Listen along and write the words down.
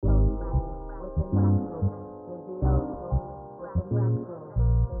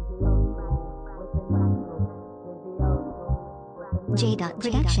J.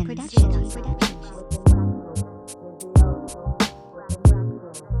 Productions.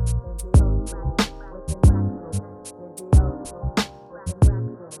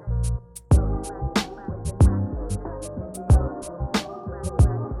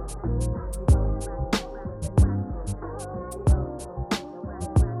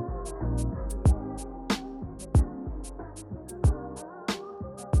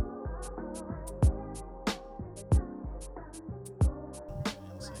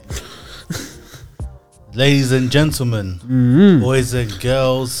 Ladies and gentlemen, boys and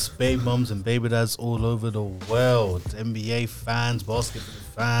girls, baby mums and baby dads all over the world, NBA fans, basketball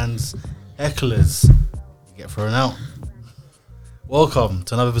fans, hecklers, you get thrown out. Welcome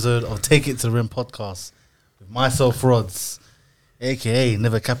to another episode of Take It to the Rim podcast with myself, Rods, aka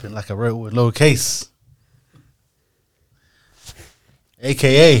Never Capping Like I Wrote with lowercase,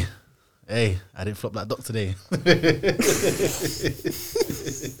 aka, hey, I didn't flop that doc today.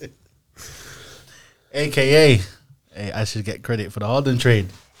 AKA, hey, I should get credit for the Harden trade.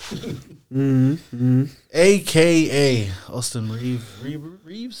 AKA Austin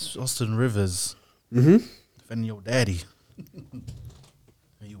Reeves, Austin Rivers. Defending your daddy.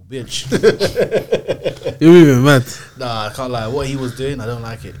 You bitch. You're even mad. Nah, I can't lie. What he was doing, I don't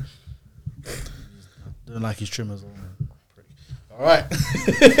like it. I don't like his trimmers on. Alright.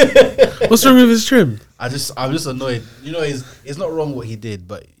 What's wrong with his trim? I'm just annoyed. You know, it's not wrong what he did,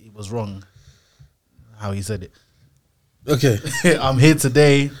 but it was wrong how he said it. Okay. I'm here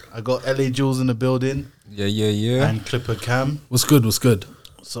today. I got LA Jules in the building. Yeah. And Clipper Cam. What's good?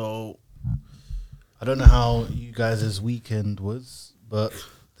 So, I don't know how you guys' weekend was, but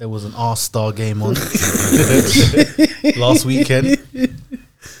there was an All-Star game on last weekend.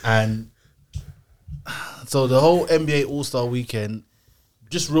 And so the whole NBA All-Star weekend,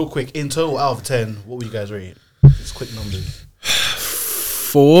 just real quick, in total out of 10, what would you guys rate it? Just quick numbers.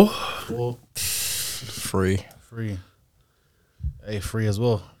 4. 4. 3. 3. Hey, 3 as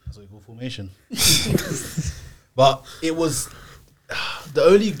well. That's what you call formation. But it was the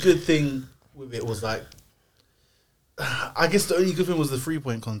only good thing with it was like, I guess the only good thing was the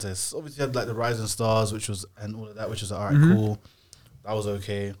 3-point contest. Obviously, you had like the Rising Stars, which was, and all of that, which was alright, cool. That was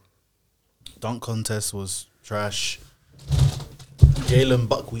okay. Dunk contest was trash. Jalen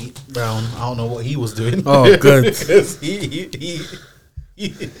Buckwheat Brown, I don't know what he was doing. Oh, good. Because he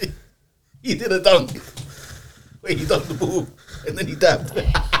did a dunk. Wait, he dunked the ball and then he dabbed.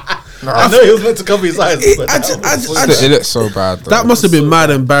 I know he was meant to cover his eyes, but It looked so bad, though. That must have been mad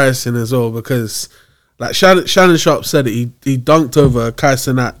embarrassing as well, because like Shannon Sharp said it, he dunked over Kai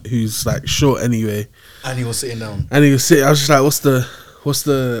Cenat, who's like short anyway, and he was sitting down. and he was sitting. I was just like, what's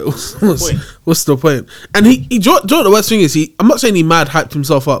the point? And he the worst thing is, I'm not saying he mad hyped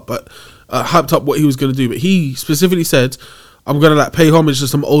himself up, but hyped up what he was going to do, but he specifically said, I'm going to like pay homage to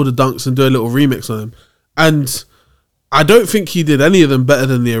some older dunks and do a little remix on them. And I don't think he did any of them better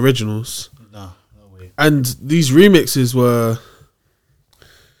than the originals. No way. And these remixes were,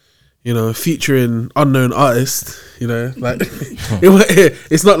 you know, featuring unknown artists, you know, like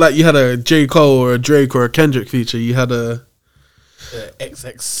it's not like you had a J. Cole or a Drake or a Kendrick feature. You had a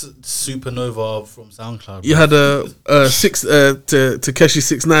XX Supernova from SoundCloud. You had a Takeshi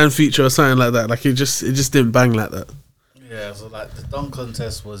 6ix9ine feature or something like that. Like it just didn't bang like that. Yeah, so like the dunk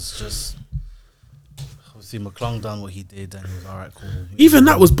contest was just, obviously McClung done what he did and he was alright, cool. Even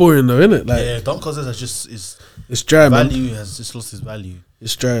that was boring though, innit? Like, yeah, dunk contest has just it's dry, man. value has just lost its value.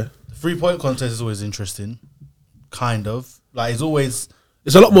 It's dry. The 3-point contest is always interesting, kind of. Like it's always,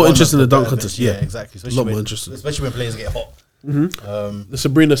 It's a lot more one interesting of than the the dunk better contest. bits. Yeah, Yeah, exactly. a lot more interesting. Especially when players get hot. The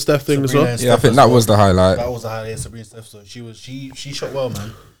Sabrina Steph thing as Sabrina well. and Yeah, I Steph think as that well. was the highlight. That was the highlight. Sabrina Steph. So she shot well,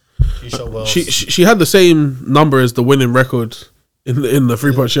 man. She shot well. She had the same number as the winning record in the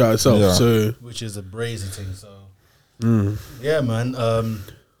 3-point shot itself. Yeah. So which is a brazy thing. So yeah, man.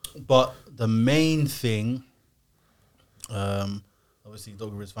 But the main thing, obviously,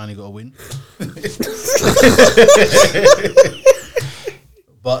 Dogger has finally got a win.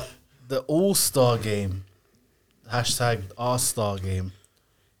 But the All-Star game, hashtag R-Star game,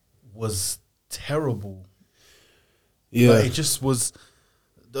 was terrible. yeah, Like, it just was.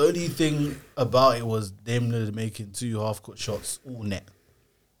 The only thing about it was them making 2 half-court shots all net.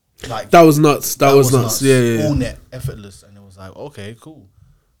 Like that was nuts. That was nuts. Yeah. All net, effortless, and it was like, okay, cool.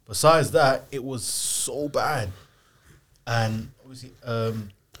 Besides that, it was so bad, and obviously, a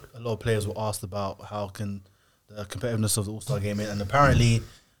lot of players were asked about how can the competitiveness of the All-Star game, and apparently,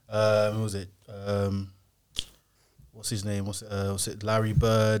 who was it? What's his name? Was it Larry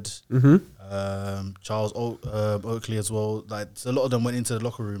Bird? Charles Oakley as well. Like, so a lot of them went into the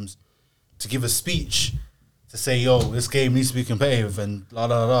locker rooms to give a speech to say, yo, this game needs to be competitive and la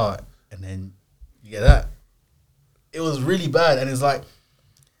la la, and then you get that. It was really bad, and it's like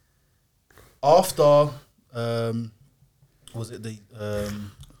after was it the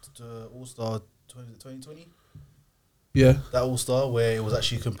All Star 2020? Yeah. That All Star where it was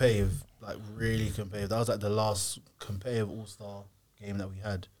actually competitive, like really competitive. That was like the last competitive All Star game that we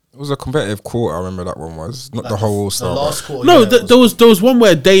had. It was a competitive quarter. I remember that one was not Like the whole the All-Star. last quarter. No, yeah, there was one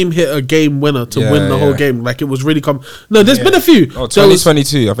where Dame hit a game winner to win the whole game. Like it was really No, there's Yeah. been a few. Oh, There was-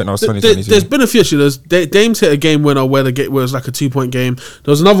 2022. I think that was 2022. There's been a few. Actually, Dame's hit a game winner where where it was like a 2-point game.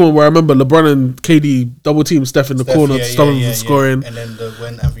 There was another one where I remember LeBron and KD double team Steph in the corner to stop him from scoring. And then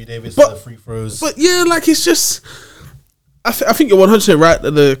when Anthony Davis But- the free throws. But yeah, like it's just. I think you're 100% right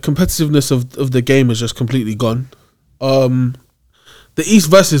that the competitiveness of the game is just completely gone. The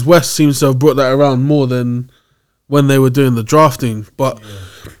East versus West seems to have brought that around more than when they were doing the drafting. But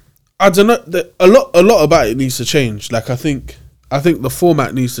I don't know. A lot about it needs to change. Like I think the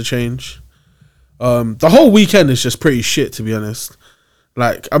format needs to change. The whole weekend is just pretty shit, to be honest.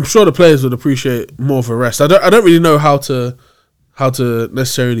 Like I'm sure the players would appreciate more of a rest. I don't really know how to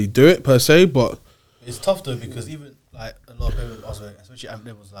necessarily do it per se, but it's tough though because even like a lot of people, also, especially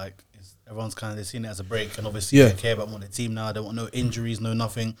Anthony, was like, everyone's kind of they're seeing it as a break, and obviously they care about more their team now. They want no injuries, no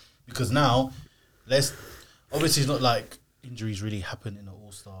nothing, because now obviously it's not like injuries really happen in an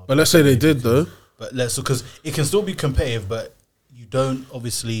All Star. But let's say they did though. But because it can still be competitive, but you don't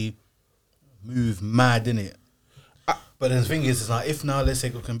obviously move mad in it. But the thing is, it's like if now let's say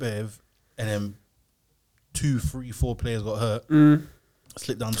it got competitive, and then 2, 3, 4 players got hurt,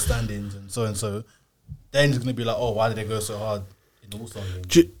 slipped down the standings, and so, then it's gonna be like, oh, why did they go so hard in the All Star game?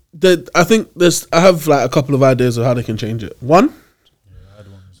 I think I have like a couple of ideas of how they can change it. One, I had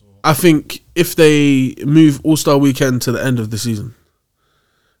one as well. I think if they move All Star Weekend to the end of the season,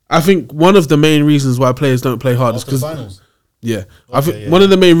 I think one of the main reasons why players don't play hard is After the because finals. yeah, I Okay, think yeah. one of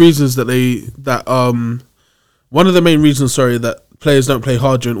the main reasons that players don't play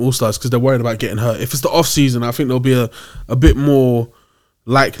hard during All Stars because they're worried about getting hurt. If it's the off season, I think they'll be a bit more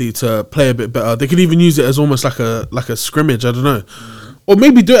likely to play a bit better. They could even use it as almost like a scrimmage. I don't know, or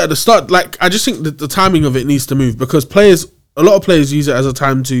maybe do it at the start. Like I just think that the timing of it needs to move because a lot of players use it as a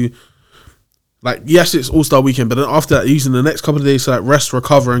time to. Like, yes, it's All-Star Weekend, but then after that, using the next couple of days to like rest,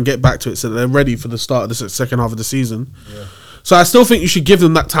 recover, and get back to it so that they're ready for the start of the second half of the season. Yeah. So I still think you should give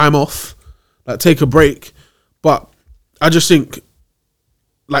them that time off, like take a break. But I just think,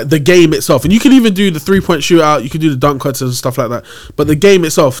 like, the game itself, and you can even do the 3-point shootout, you can do the dunk contests and stuff like that, but the game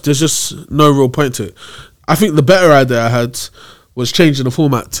itself, there's just no real point to it. I think the better idea I had was changing the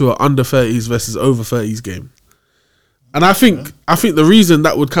format to an under 30s versus over 30s game. And I think the reason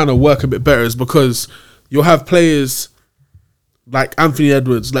that would kind of work a bit better is because you'll have players like Anthony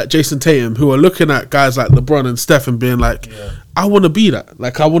Edwards, like Jason Tatum, who are looking at guys like LeBron and Steph and being like, I want to be that.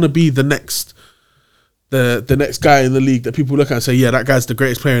 Like, I want to be the next guy in the league that people look at and say, yeah, that guy's the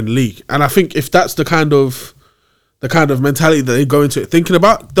greatest player in the league. And I think if that's the kind of mentality that they go into it thinking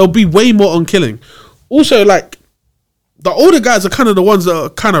about, they'll be way more on killing. Also, like, the older guys are kind of the ones that are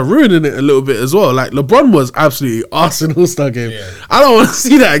kind of ruining it a little bit as well. Like, LeBron was absolutely arse in All-Star game. Yeah. I don't want to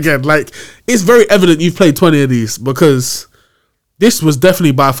see that again. Like, it's very evident you've played 20 of these because this was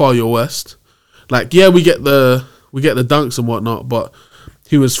definitely by far your worst. Like, yeah, we get the dunks and whatnot, but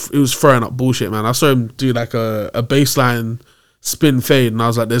he was throwing up bullshit, man. I saw him do like a baseline spin fade, and I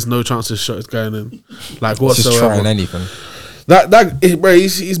was like, "There's no chance this shot is going in." Like whatsoever. Just trying anything. Bro,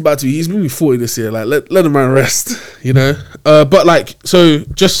 he's about to be. He's maybe 40 this year. Like let him man rest, you know. But like, so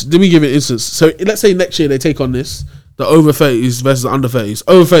just let me give you an instance. So let's say next year they take on the over 30s versus the under 30s.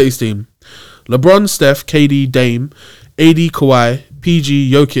 Over 30s team: LeBron, Steph, KD, Dame, AD, Kawhi,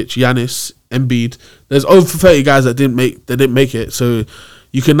 PG, Jokic, Giannis, Embiid. There's over 30 guys that didn't make it. So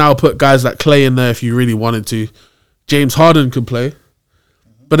you can now put guys like Clay in there if you really wanted to. James Harden could play.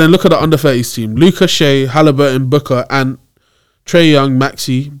 But then look at the under 30s team: Luka, Shea, Halliburton, Booker, and Trae Young,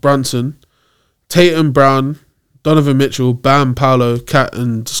 Maxey, Brunson, Tatum, Brown, Donovan Mitchell, Bam, Paolo, Cat,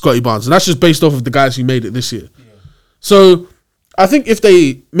 and Scotty Barnes. And that's just based off of the guys who made it this year. Yeah. So I think if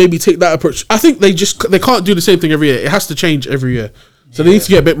they maybe take that approach, I think they can't do the same thing every year. It has to change every year. So they need to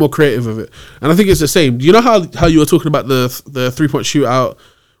get a bit more creative with it. And I think it's the same. Do you know how you were talking about the 3-point shootout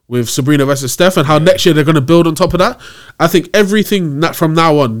with Sabrina versus Steph and how next year they're going to build on top of that? I think everything that from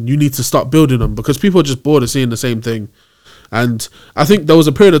now on, you need to start building them because people are just bored of seeing the same thing. And I think there was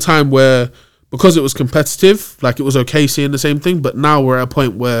a period of time where, because it was competitive, like it was okay seeing the same thing, but now we're at a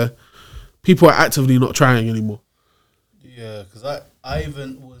point where people are actively not trying anymore. Yeah, because I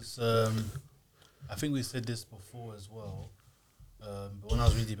even was, I think we said this before as well, but when I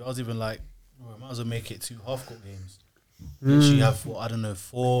was really deep, I was even like, Well, might as well make it 2 half court games. Literally have what, I don't know,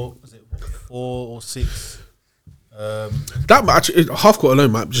 4 or 6. That might actually, half court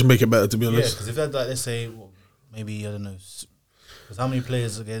alone might just make it better, to be Yeah, honest. because if that, like, let's say, well, maybe I don't know, because how many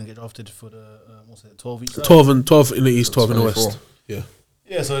players again get drafted for the 12 each? 12 in the East, 12 in the 24. West. Yeah.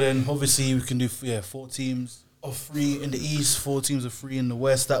 Yeah, so then obviously we can do 4 teams of 3 in the East, 4 teams of 3 in the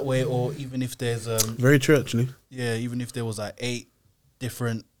West that way, or even if there's Very true, actually. even if there was like 8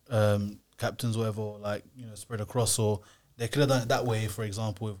 different captains, whatever, like, you know, spread across, or they could have done it that way. For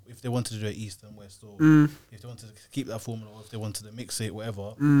example, if they wanted to do it East and West, or if they wanted to keep that formula, or if they wanted to mix it,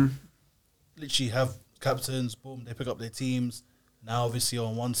 whatever, literally have captains. Boom, they pick up their teams. Now, obviously,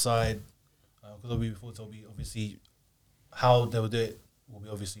 on one side, because it'll be obviously how they will do it will be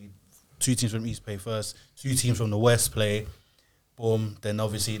obviously 2 teams from East play first, 2 teams from the West play. Boom, then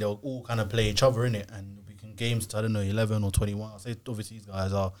obviously they'll all kind of play each other in it, and we can games to, I don't know, 11 or 21. I'll say obviously these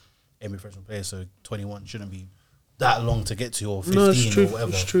guys are NBA professional players, so 21 shouldn't be that long to get to, or 15 No, it's true. or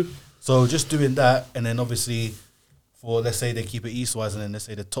whatever. It's true. So just doing that, and then obviously for, let's say they keep it East-wise, and then let's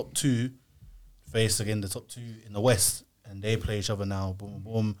say the top 2 face again the top 2 in the West, and they play each other now, boom,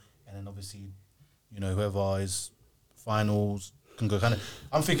 boom, and then obviously, you know, whoever is finals can go kind of.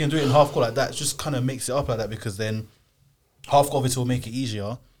 I'm thinking do it in half court like that, just kind of makes it up like that, because then half court obviously will make it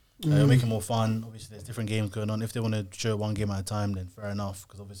easier, it'll make it more fun. Obviously, there's different games going on. If they want to show 1 game at a time, then fair enough,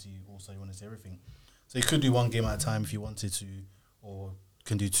 because obviously also you want to see everything. So you could do 1 game at a time if you wanted to, or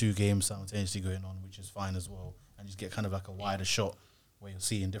can do 2 games simultaneously going on, which is fine as well, and just get kind of like a wider shot where you'll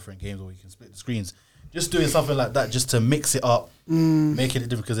see in different games, or you can split the screens. Just doing something like that, just to mix it up, make it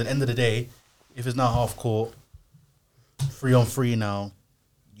different. Because at the end of the day, if it's now half court, 3-on-3 now,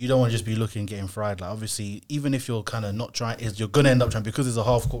 you don't want to just be looking getting fried. Like, obviously, even if you're kind of not trying, you're gonna end up trying, because it's a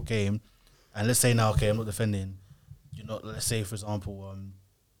half court game. And let's say now, okay, I'm not defending. You're not. Let's say, for example,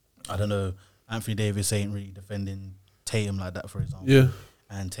 I don't know, Anthony Davis ain't really defending Tatum like that, for example. Yeah.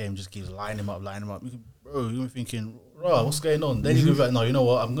 And Tatum just keeps lining him up. Bro, you're thinking, bro, what's going on? Then you go back, no, you know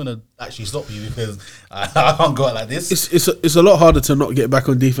what? I'm gonna actually stop you, because I can't go out like this. It's a lot harder to not get back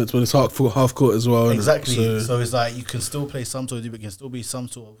on defense when it's half court as well. Exactly. So, So it's like you can still play some sort of, but can still be some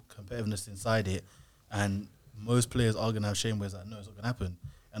sort of competitiveness inside it. And most players are gonna have shame where it's like, no, it's not gonna happen.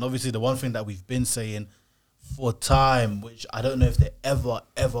 And obviously, the one thing that we've been saying for time, which I don't know if they ever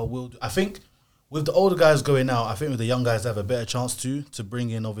will do. I think with the older guys going out, I think with the young guys, they have a better chance to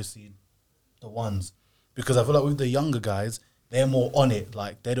bring in obviously the ones, because I feel like with the younger guys, they're more on it.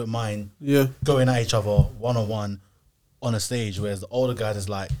 Like, they don't mind going at each other one-on-one on a stage, whereas the older guys is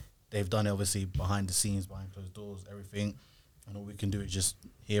like, they've done it obviously behind the scenes, behind closed doors, everything, and all we can do is just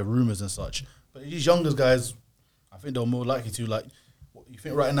hear rumors and such. But these younger guys, I think they're more likely to, like, what you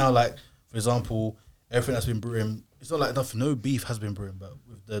think right now, like, for example, everything that's been brewing, it's not like nothing, no beef has been brewing, but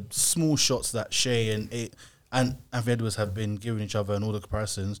with the small shots that Shea and Anthony Edwards have been giving each other and all the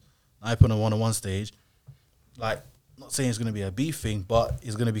comparisons, I put on a one-on-one stage, like, not saying it's going to be a beef thing, but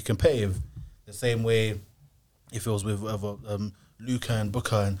it's going to be competitive. The same way if it was with Luka and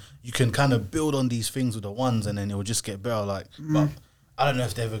Booker, and you can kind of build on these things with the ones, and then it will just get better. Like, but I don't know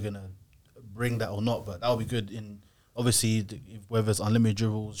if they're ever going to bring that or not, but that would be good in, obviously, whether it's unlimited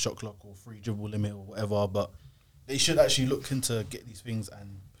dribbles, shot clock, or free dribble limit or whatever, but they should actually look into get these things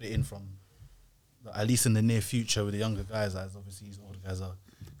and put it in from, at least in the near future, with the younger guys, as obviously these older guys are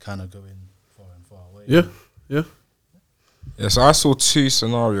kind of going far and far away. Yeah, so I saw 2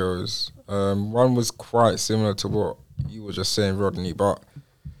 scenarios. One was quite similar to what you were just saying, Rodney, but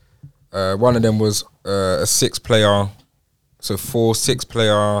one of them was a 6-player, so 4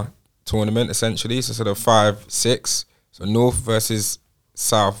 6-player tournament, essentially. So instead of 5, 6, so North versus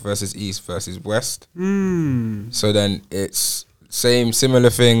South versus East versus West. So then it's similar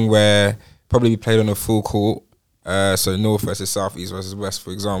thing where probably be played on a full court. So North versus South, East versus West,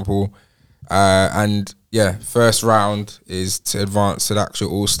 for example. And yeah, first round is to advance to the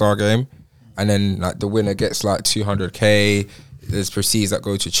actual All-Star game. And then like the winner gets like 200K. There's proceeds that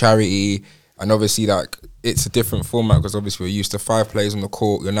go to charity. And obviously like it's a different format, because obviously we're used to 5 players on the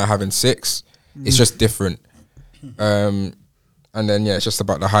court. You're now having 6. It's just different. And then yeah, it's just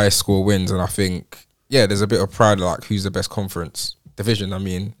about the highest score wins. And I think yeah, there's a bit of pride, like who's the best division, I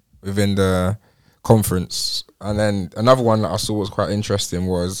mean, within the conference. And then another one that I saw was quite interesting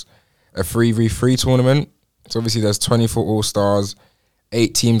was a 3v3 tournament. So obviously there's 24 All-Stars,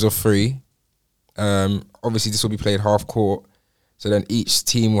 8 teams of 3. Obviously this will be played half court. So then each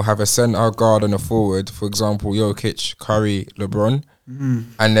team will have a center, guard, and a forward. For example, Jokic, Curry, LeBron.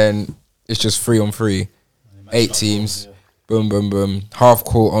 And then it's just 3-on-3. 8 teams. Boom, boom, boom. Half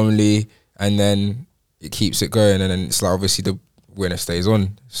court only. And then it keeps it going. And then it's like obviously the winner stays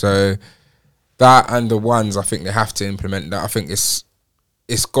on. So that and the ones, I think they have to implement that. I think it's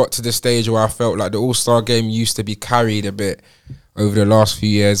got to the stage where I felt like the All-Star game used to be carried a bit over the last few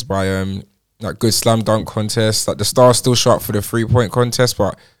years by like good slam dunk contests. Like the stars still show up for the 3-point contest,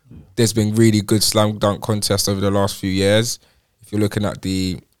 but there's been really good slam dunk contests over the last few years. If you're looking at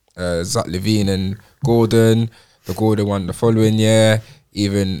the Zach LaVine and Gordon, the Gordon one the following year,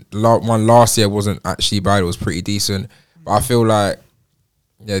 even one last year wasn't actually bad, it was pretty decent. But I feel like,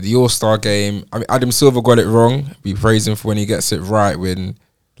 yeah, the All-Star game, I mean, Adam Silver got it wrong. We praise him for when he gets it right, when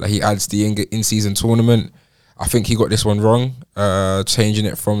like he adds the in-season tournament. I think he got this one wrong, changing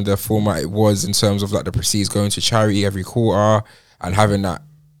it from the format it was in terms of like the proceeds going to charity every quarter and having that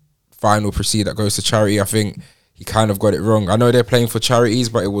final proceed that goes to charity. I think he kind of got it wrong. I know they're playing for charities,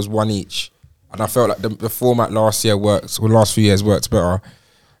 but it was one each. And I felt like the format last year worked, or last few years worked better.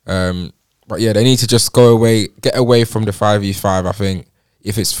 But yeah, they need to just get away from the 5v5, I think.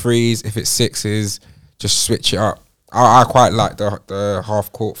 If it's threes, if it's sixes, just switch it up. I quite like the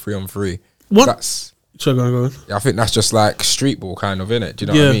half court 3-on-3. That's... So go on. Yeah, I think that's just like street ball kind of, innit? Do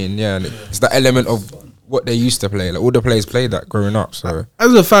you know what I mean? Yeah, and it's that element of what they used to play. Like all the players played that growing up. So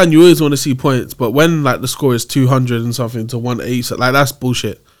as a fan, you always want to see points, but when like the score is 200 and something to 180, so, like that's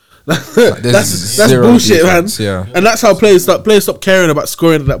bullshit. that's bullshit, defense, man. Yeah, and that's how players stop caring about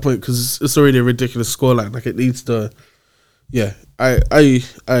scoring at that point because it's already a ridiculous scoreline. Like it needs to. Yeah, I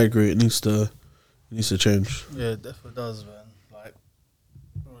agree. It needs to change. Yeah, it definitely does, man. Like,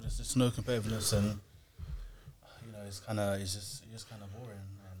 bro, there's just no competitiveness and. It's just kind of boring,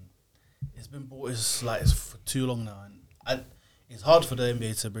 and it's for too long now, and it's hard for the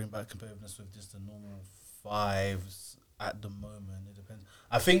NBA to bring back competitiveness with just the normal fives at the moment. It depends.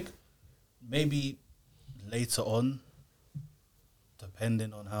 I think maybe later on,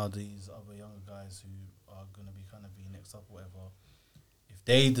 depending on how these other younger guys who are going to be kind of be next up or whatever, if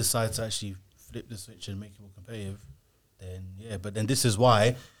they decide to actually flip the switch and make it more competitive, then yeah. But then this is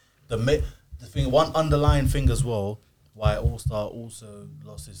why one underlying thing as well, why All-Star also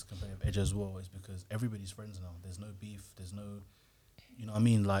lost its competitive edge as well, is because everybody's friends now. There's no beef. There's no, you know what I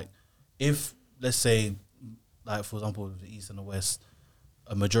mean? Like, if, let's say, like, for example, the East and the West,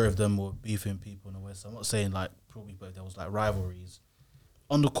 a majority of them were beefing people in the West. I'm not saying, like, probably, but there was, like, rivalries.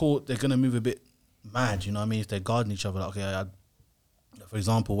 On the court, they're going to move a bit mad, you know what I mean? If they're guarding each other, like, okay, for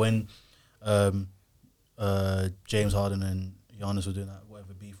example, when James Harden and Giannis were doing that,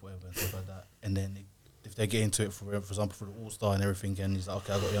 whatever, beef, whatever, and stuff like that, and then if they get into it, for example, for the All-Star and everything, and he's like,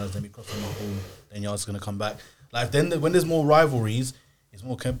 okay, I got Giannis, let me cross him, boom, then Giannis is going to come back. Like, then when there's more rivalries, it's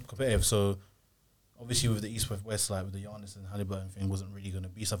more competitive. So, obviously, with the East with West, like with the Giannis and Halliburton thing, wasn't really going to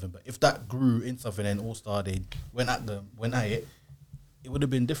be something. But if that grew into something and All-Star, they went at it, it would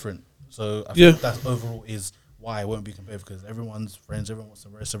have been different. So, I think that overall is why it won't be competitive, because everyone's friends, everyone wants to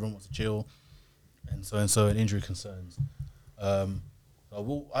rest, everyone wants to chill, and injury concerns.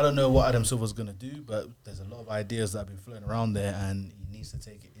 I don't know what Adam Silver's going to do, but there's a lot of ideas that have been floating around there, and he needs to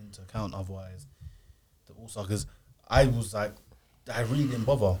take it into account. Otherwise, the All-Star, because I was like, I really didn't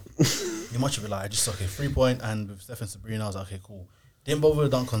bother. Much of it, like, I just, 3-point, and with Stephen Sabrina, I was like, okay, cool. Didn't bother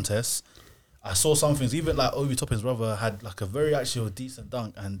with the dunk contest. I saw some things, even like Obi Toppin's brother had like a very actual decent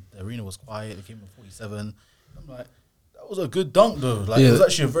dunk, and the arena was quiet. It came in 47. I'm like, that was a good dunk though. Like, it was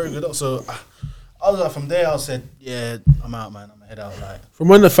actually a very good dunk. So I was like, from there, I said, yeah, I'm out, man. I'm gonna head out. Like, from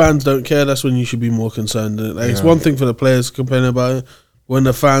when the fans don't care, that's when you should be more concerned. Like, it's one thing for the players complaining about it. When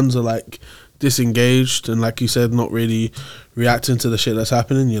the fans are like disengaged and, like you said, not really reacting to the shit that's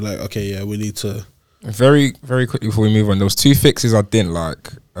happening, you're like, okay, yeah, we need to. Very, very quickly before we move on, there was 2 fixes I didn't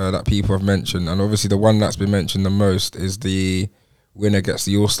like that people have mentioned, and obviously the one that's been mentioned the most is the winner gets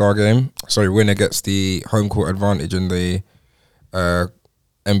the All-Star game. Sorry, winner gets the home court advantage in the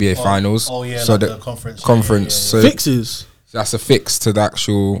NBA Finals. Oh yeah, so like the conference. So Fixes. That's a fix to the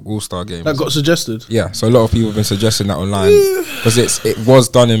actual All-Star game. That got suggested. Yeah, so a lot of people have been suggesting that online because it was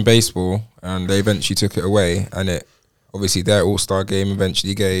done in baseball and they eventually took it away, and it obviously their All-Star game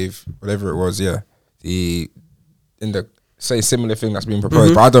eventually gave whatever it was. Yeah, similar thing that's been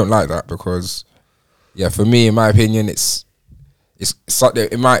proposed, but I don't like that because for me, in my opinion,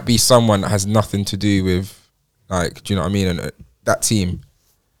 it might be someone that has nothing to do with, like, do you know what I mean, and that team,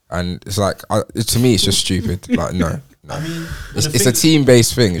 and it's like to me it's just stupid. Like, no. I mean, it's a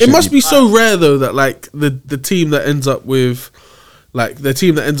team-based thing. It must be so rare though that like the team that ends up with, like, the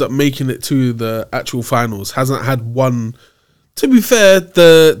team that ends up making it to the actual finals hasn't had one. To be fair,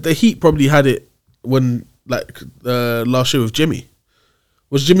 the Heat probably had it when, like, last year with Jimmy.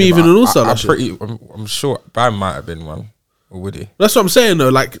 Was Jimmy even an All-Star last year? I'm sure Bam might have been one, or would he? That's what I'm saying though.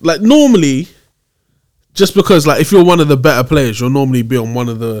 Like normally, just because, like, if you're one of the better players, you'll normally be on one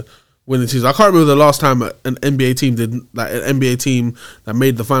of the winning season. I can't remember the last time an NBA team that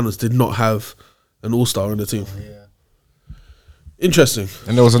made the finals did not have an all-star in the team. Yeah. Interesting.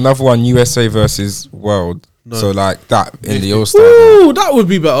 And there was another one, USA versus World. No. So like that in the All-Star. Ooh, that would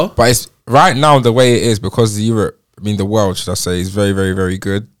be better. But it's right now the way it is because the world, should I say, is very, very, very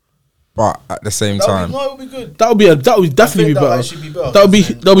good. But at the same time, It would be good. That would definitely be that would better. actually be better.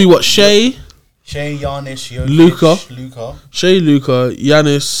 That'll be what Shea, Giannis, Jokic, Luka,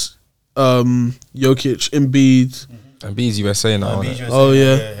 Giannis, Jokic, Embiid. and B's USA now. Embiid, innit? USA, Oh,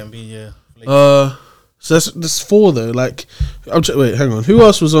 yeah. Embiid, yeah. So that's 4 though. Like, wait, hang on. Who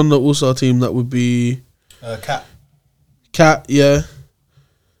else was on the All-Star team that would be Cat? Yeah.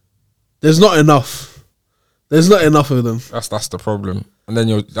 There's not enough. There's not enough of them. That's the problem. And then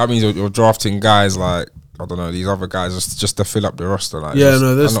that means you're drafting guys like, I don't know, these other guys just to fill up the roster. Like, Yeah,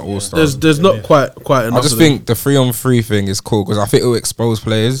 no, there's not all-stars. there's not quite enough. I just of them. think the 3-on-3 thing is cool because I think it will expose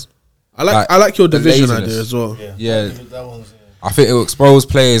players. I like your the division laziness. idea as well. Yeah. That one's, I think it will expose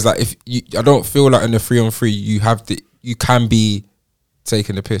players. Like I don't feel like in the 3-on-3 you can be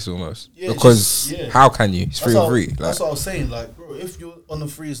taking the piss almost because how can you? It's 3-on-3. That's what I was saying. Like, bro, if you're on the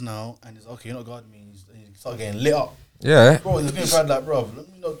freeze now and it's okay, you're not guarding me, and you start getting lit up. Yeah, Bro, it's going to be like, bro,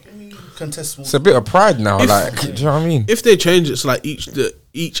 let me contest more. it's a bit of pride now. Do you know what I mean? If they change it to like each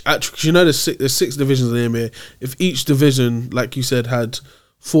attribute, you know, there's 6 divisions in the NBA. If each division, like you said, had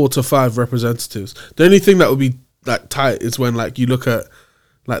 4 to 5 representatives, the only thing that would be like tight is when like you look at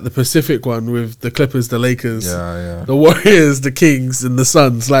like the Pacific one with the Clippers, the Lakers, the Warriors, the Kings, and the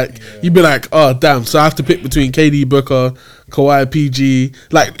Suns. Like you'd be like, oh damn! So I have to pick between KD, Booker, Kawhi, PG.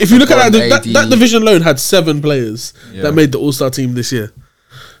 Like if you look at that division alone had 7 players that made the All-Star team this year.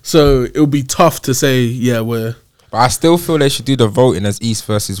 So it would be tough to say, we're. But I still feel they should do the voting as East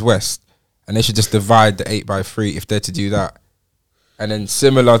versus West, and they should just divide the 8x3 if they're to do that, and then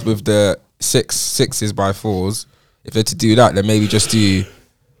similar with the 6s by 4s. If they're to do that, then maybe just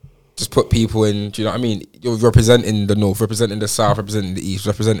put people in. Do you know what I mean? You're representing the North, representing the South, representing the East,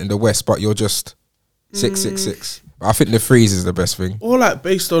 representing the West, but you're just 6. I think the 3s is the best thing. Or like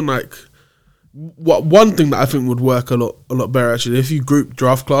based on like one thing that I think would work a lot better actually, if you group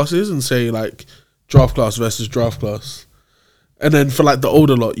draft classes and say like draft class versus draft class, and then for like the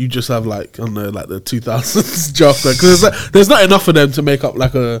older lot you just have like I don't know like the 2000s draft class because there's not enough of them to make up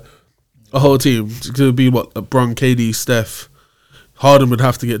like a whole team. To be what LeBron, KD, Steph, Harden would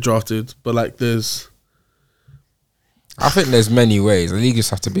have to get drafted, but like I think there's many ways. The league just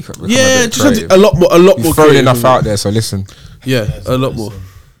have to become a bit just creative. a lot more. You've thrown enough out there, so listen. A lot more.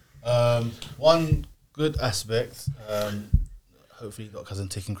 One good aspect, hopefully you got Cousin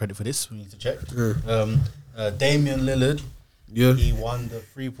taking credit for this, we need to check. Damian Lillard, he won the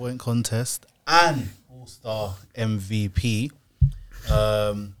 3-point contest and All-Star MVP.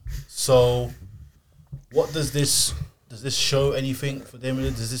 So what does this show anything for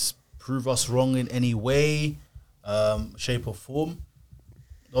Damian Lillard? Does this prove us wrong in any way, shape or form?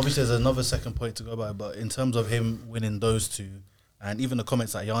 Obviously there's another second point to go by, but in terms of him winning those 2, and even the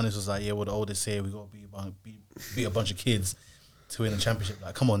comments like Giannis was like, we're the oldest here, we got to beat a bunch of kids to win a championship.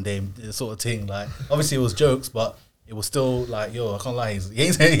 Like, come on, Dame, this sort of thing. Like, obviously it was jokes, but it was still like, I can't lie, he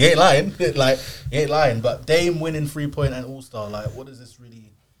ain't lying. Like, he ain't lying. But Dame winning 3-point and All-Star, like, what does this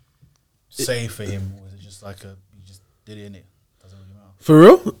really say for him? Or is it just like he just did it in it? Doesn't really matter. For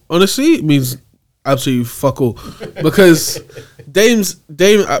real, honestly, it means absolutely fuck all because Dame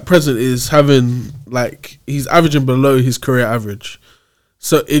at present is having like he's averaging below his career average,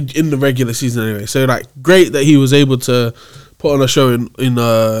 so in the regular season anyway. So like great that he was able to put on a show in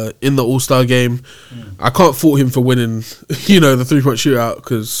the All-Star game. I can't fault him for winning, the 3-point shootout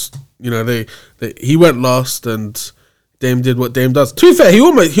because he went last and Dame did what Dame does. To be fair, he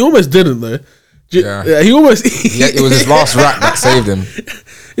almost didn't though. He almost. It was his last rack that saved him.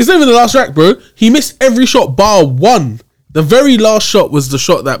 It's not even the last rack, bro. He missed every shot bar one. The very last shot was the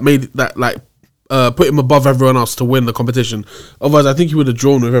shot that made that put him above everyone else to win the competition. Otherwise, I think he would have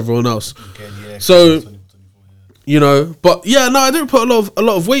drawn with everyone else. Okay, so, but I didn't put a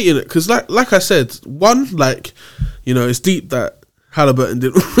lot of weight in it because, like I said, one, it's deep that Halliburton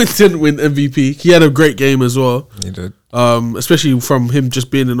didn't win MVP. He had a great game as well. He did, especially from him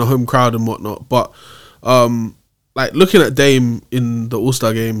just being in a home crowd and whatnot. But looking at Dame in the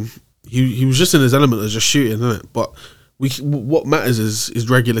All-Star game, he was just in his element of just shooting, isn't it? But what matters is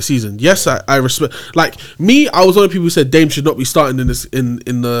regular season. Yes, I respect. Like me, I was one of the people who said Dame should not be starting in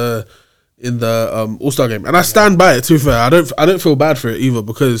the All-Star game, and I stand by it. To be fair, I don't feel bad for it either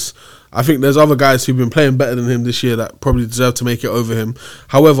because I think there's other guys who've been playing better than him this year that probably deserve to make it over him.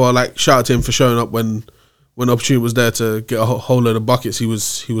 However, shout out to him for showing up when when the opportunity was there to get a whole load of buckets, he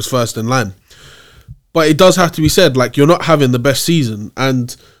was first in line. But it does have to be said, like, you're not having the best season,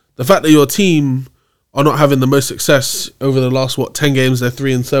 and the fact that your team are not having the most success over the last 10 games, they're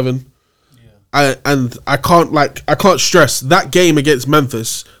 3-7. I can't stress that game against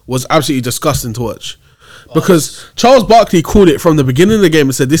Memphis was absolutely disgusting to watch, because Charles Barkley called it from the beginning of the game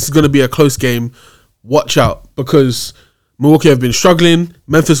and said this is going to be a close game. Watch out, because Milwaukee have been struggling.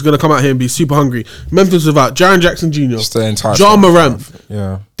 Memphis is going to come out here and be super hungry. Memphis without Jaren Jackson Jr., Ja Morant,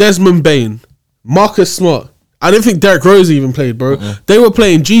 Desmond Bain, Marcus Smart. I didn't think Derrick Rose even played, bro. They were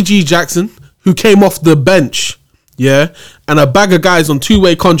playing G.G. Jackson, who came off the bench, and a bag of guys on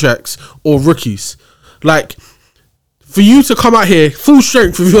 2-way contracts or rookies. Like, for you to come out here full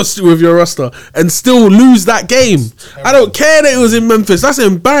strength with your roster and still lose that game, I don't care that it was in Memphis. That's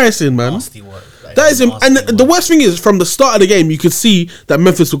embarrassing, man. Nasty work. That is, and the worst thing is, from the start of the game, you could see that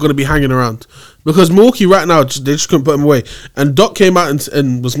Memphis were going to be hanging around, because Milwaukee right now, they just couldn't put them away. And Doc came out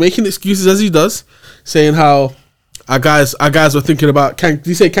and was making excuses, as he does, saying how our guys were thinking about did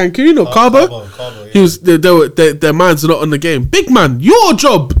he say Cancun or Cabo? Cabo, yeah. He was their minds are not on the game. Big man, your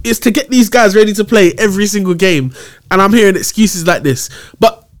job is to get these guys ready to play every single game, and I'm hearing excuses like this.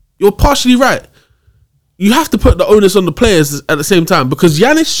 But you're partially right. You have to put the onus on the players at the same time, because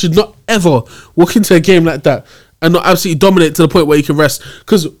Giannis should not ever walk into a game like that and not absolutely dominate to the point where he can rest.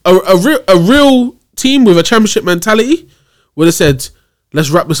 Because a real team with a championship mentality would have said,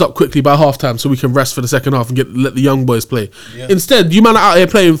 let's wrap this up quickly by halftime so we can rest for the second half and let the young boys play. Yeah. Instead, you man are out here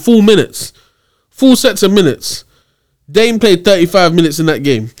playing full sets of minutes. Dame played 35 minutes in that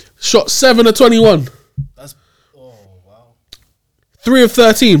game. Shot 7 of 21. That's 3 of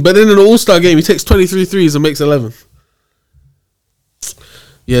 13, but then in the All-Star game, he takes 23 threes and makes 11.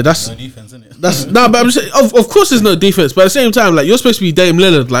 Yeah, that's no defense, isn't it? That's no, but I'm just saying, of course there's no defense, but at the same time, like, you're supposed to be Dame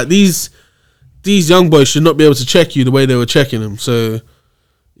Lillard. Like, these young boys should not be able to check you the way they were checking him. So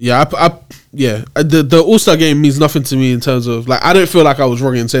yeah, the All-Star game means nothing to me in terms of, like, I don't feel like I was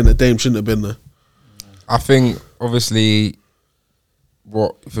wrong in saying that Dame shouldn't have been there. I think obviously,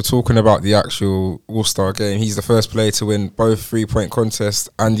 if you're talking about the actual All-Star game, he's the first player to win both 3-point contest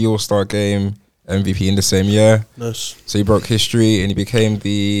and the All-Star game MVP in the same year. Nice. So he broke history and he became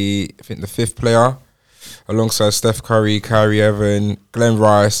the 5th player, alongside Steph Curry, Kyrie Irving, Glenn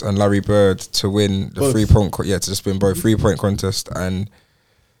Rice and Larry Bird, to win the 3-point to just win both 3-point contest and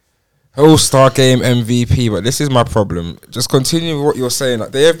All-Star game MVP. But this is my problem. Just continuing what you're saying,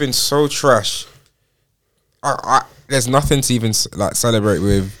 like, they have been so trash. There's nothing to even like celebrate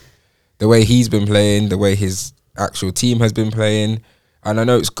with the way he's been playing, the way his actual team has been playing. And I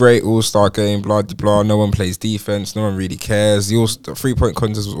know it's great, All-Star game, blah, blah, blah. No one plays defense. No one really cares. The 3-point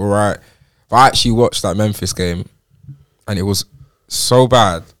contest was all right. But I actually watched that Memphis game and it was so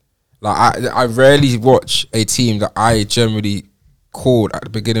bad. Like, I rarely watch a team that I generally called at the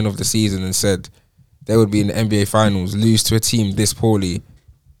beginning of the season and said they would be in the NBA Finals lose to a team this poorly.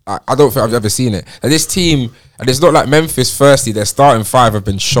 I don't think I've ever seen it. And this team, and it's not like Memphis, firstly, their starting 5 have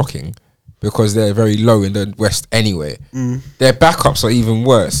been shocking because they're very low in the West anyway. Their backups are even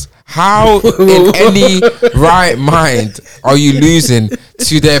worse. How in any right mind are you losing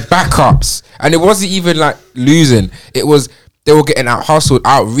to their backups? And it wasn't even like losing. It was they were getting out hustled,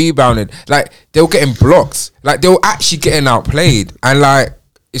 out rebounded. Like, they were getting blocked. Like, they were actually getting outplayed. And like,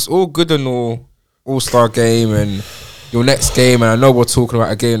 it's all good and All-Star game and your next game, and I know we're talking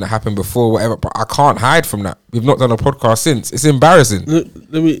about a game that happened before, whatever, but I can't hide from that. We've not done a podcast since. It's embarrassing.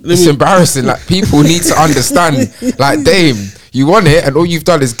 It's embarrassing. Like, people need to understand. Like, Dame, you won it, and all you've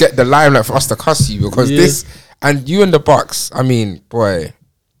done is get the limelight for us to cuss you, because this, and you and the Bucks, I mean, boy,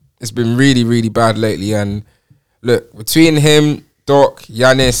 it's been really, really bad lately. And look, between him, Doc,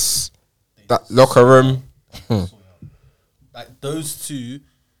 Giannis, that locker room, like, those two,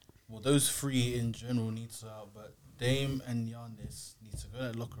 well, those three in general need to out, but Dame and Giannis need to go to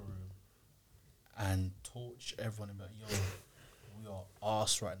that locker room and torch everyone and be like, yo, we are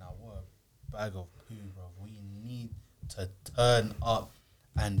arse right now. What a bag of poo, bro. We need to turn up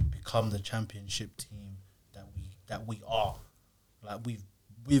and become the championship team that we are. Like,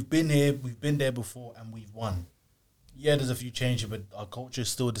 we've been here, we've been there before, and we've won. Yeah, there's a few changes, but our culture is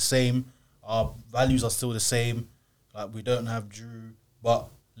still the same. Our values are still the same. Like, we don't have Drew, but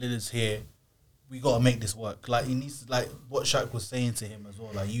Lillard's here. We gotta make this work. Like, he needs to, like what Shaq was saying to him as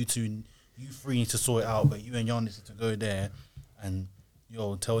well. Like, you three need to sort it out, but you and Giannis need to go there and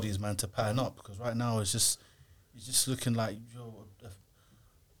tell these man to pattern up, because right now it's just looking like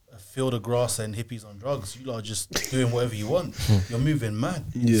a field of grass and hippies on drugs. You lot are just doing whatever you want. You're moving mad,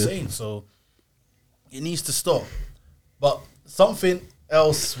 insane. So it needs to stop. But something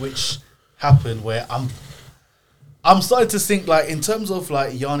else which happened where I'm starting to think like in terms of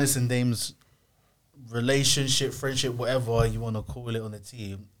like Giannis and Dame's relationship, friendship, whatever you want to call it on the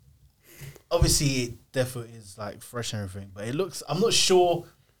team. Obviously, it definitely is like fresh and everything, but it looks. I'm not sure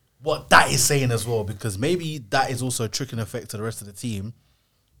what that is saying as well because maybe that is also a trickling effect to the rest of the team.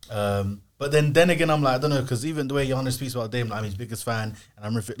 But then again, I'm like, I don't know, because even the way Giannis speaks about Dame, like, I'm his biggest fan, and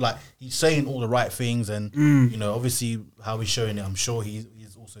I'm like, he's saying all the right things, and you know, obviously how he's showing it, I'm sure he's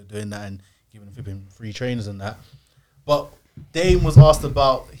also doing that and giving him free trainers and that. But Dame was asked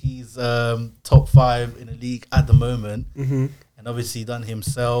about his top 5 in the league at the moment, and obviously done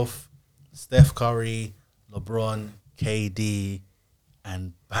himself, Steph Curry, LeBron, KD,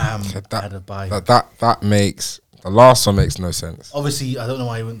 and Bam Adebayo. That makes. The last one makes no sense. Obviously, I don't know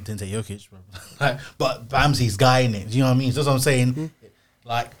why he didn't take Jokic, but Bam's his guy in it. Do you know what I mean? That's what I'm saying.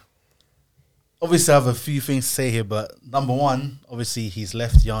 Like, obviously, I have a few things to say here, but number one, obviously, he's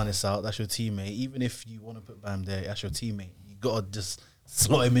left Giannis out. That's your teammate. Even if you want to put Bam there, that's your teammate. You gotta just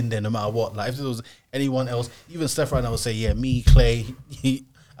slot him in there no matter what. Like, if there was anyone else, even Steph right now would say, yeah, me, Clay. He,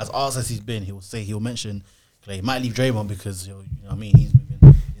 as arse as he's been, he'll mention Clay. He might leave Draymond because you know what I mean. He's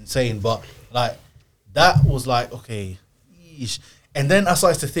moving insane, but like. That was like, okay. Yeesh. And then I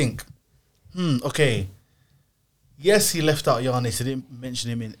started to think, okay. Yes, he left out Giannis. He didn't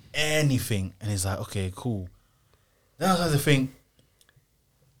mention him in anything. And he's like, okay, cool. Then I started to think,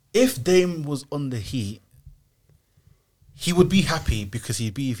 if Dame was on the Heat, he would be happy because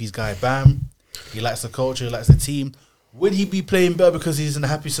he'd be with his guy Bam. He likes the culture, he likes the team. Would he be playing better because he's in a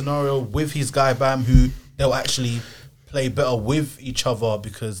happy scenario with his guy Bam, who they'll actually play better with each other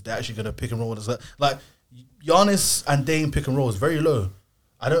because they're actually going to pick and roll with us? Like Giannis and Dame pick and roll is very low.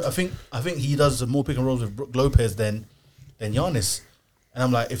 I think he does more pick and rolls with Brook Lopez than Giannis. And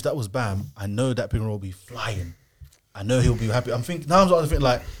I'm like, if that was Bam, I know that pick and roll will be flying. I know he'll be happy. I'm starting to think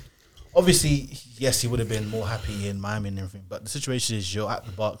like, obviously, yes, he would have been more happy in Miami and everything, but the situation is you're at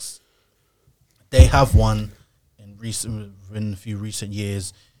the Bucks. They have won in a few recent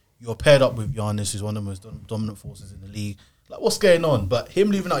years. You're paired up with Giannis, who's one of the most dominant forces in the league. Like, what's going on? But him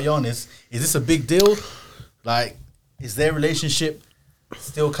leaving out Giannis, is this a big deal? Like, is their relationship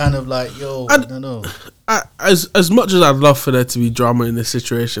still kind of like, yo, I don't know. As much as I'd love for there to be drama in this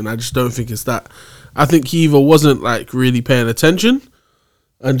situation, I just don't think it's that. I think he either wasn't like really paying attention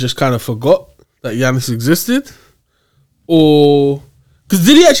and just kind of forgot that Giannis existed, or because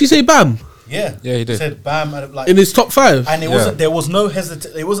did he actually say Bam? Yeah, he did. Said Bam like in his top 5, and there was no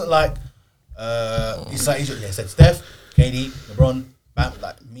hesitation. It wasn't like he said Steph, KD, LeBron, Bam,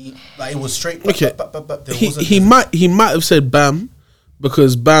 like me. Like it was straight. Okay, he might have said Bam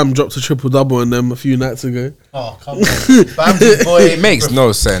because Bam dropped a triple double on them a few nights ago. Oh come on, Bam's boy. It makes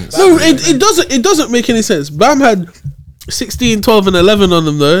no sense. No, it doesn't make any sense. Bam had 16, 12, and 11 on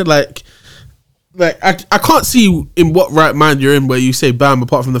them though. Like I can't see in what right mind you're in where you say Bam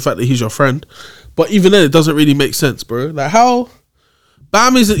apart from the fact that he's your friend. But even then, it doesn't really make sense, bro. Like how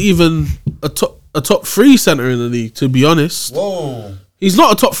Bam isn't even a top 3 center in the league, to be honest. Whoa, he's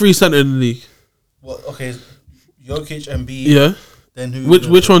not a top 3 center in the league. Well, okay, Jokic, Embiid. Yeah. Then who?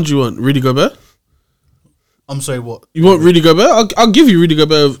 Which one do you want? Rudy Gobert? I'm sorry, what? You want Rudy Gobert? I'll give you Rudy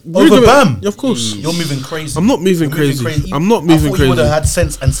Gobert. Over Bam? Yeah, of course. You're moving crazy. I'm not moving crazy. I'm not moving I thought crazy. you would have had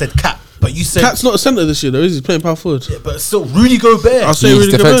sense and said Cat, but you said Cat's not a center this year though. He's playing power forward. Yeah, but still, Rudy Gobert. I'll say He's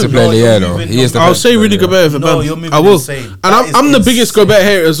Rudy defensive Gobert. player of the year, No, though. you're He is I'll say Rudy defensive player of the year. Gobert over No, Bam. you're moving I will, insane. and That is I'm the biggest insane. Gobert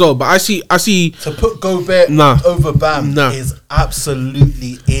hater as well. But I see. To put Gobert over Bam is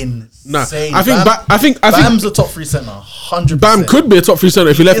absolutely insane. Nah, I think Bam's a top 3 center, 100%. Bam could be a top 3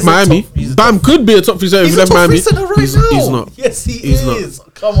 center if he left is a Miami. top- Bam could be a top 3 center if He's he a left top Miami. 3 center right He's now. not. Yes, He's not. is.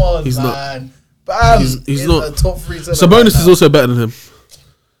 Come on, He's not. man. Bam He's is not. a top 3 center. Sabonis right is now. also better than him.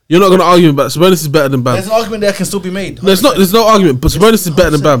 You're not going to argue about Sabonis is better than Bam. There's an argument that can still be made. There's no argument, but Sabonis is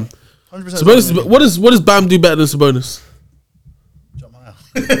better than Bam. 100%. Sabonis is, what does Bam do better than Sabonis? Jump higher.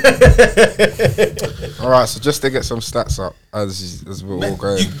 All right, so just to get some stats up as we're all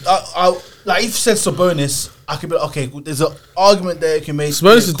going. Like if you said Sabonis, I could be like, okay. There's an argument there you can make.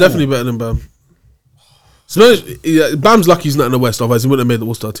 Sabonis is definitely better than Bam. Bam's lucky he's not in the West, otherwise he wouldn't have made the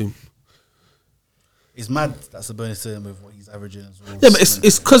All-Star team. It's mad that Sabonis sitting with what he's averaging as well. Yeah, but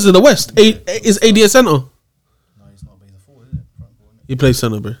it's because of the West. Is AD a center? No, he's not. But he's a forward, isn't it? Front forward, isn't He plays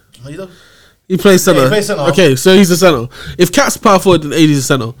center, bro. it? No, he doesn't. He plays center. he plays center. Okay, so he's a center. If Cat's power forward, then AD's a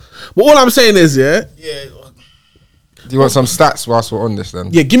center. But all I'm saying is, yeah, Do you want some stats whilst we're on this then?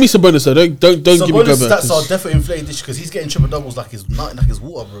 give me Sabonis though. Don't give me Sabonis' Gobert. stats are definitely inflated this because he's getting triple doubles like his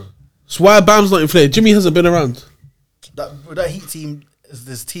water, bro. So why Bam's not inflated? Jimmy hasn't been around. That Heat team.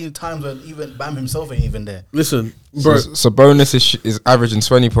 There's times when even Bam himself ain't even there. Listen, bro. So Sabonis is averaging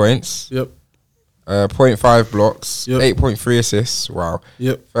 20 points. Yep. 0.5 blocks, Yep. 8.3 assists. Wow.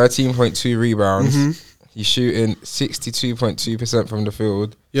 Yep. 13.2 rebounds. He's shooting 62.2% from the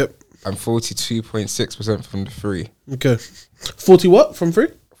field Yep. and 42.6% from the free. Okay. 40 what from 3?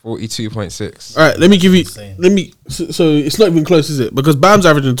 42.6. All right, let me give you. Insane. So it's not even close, is it? Because Bam's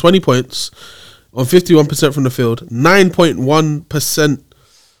averaging 20 points on 51% from the field, 9.1%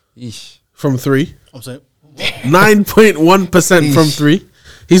 Eesh. from 3, I'm saying, 9.1% from 3.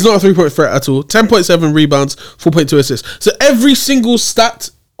 He's not a 3-point threat at all. 10.7 rebounds, 4.2 assists. So every single stat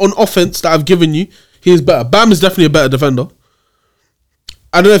on offense that I've given you, he is better. Bam is definitely a better defender.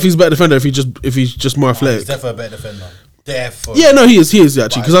 I don't know if he's a better defender if he's just more he's athletic. definitely a better defender. Yeah, no, he is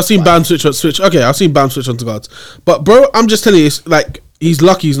actually, because I've seen Right. Bam switch. Okay, I've seen Bam switch onto guards, but bro, I'm just telling you, it's like he's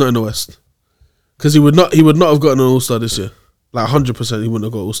lucky he's not in the West, because he would not have gotten an All-Star this year. Like 100%, he wouldn't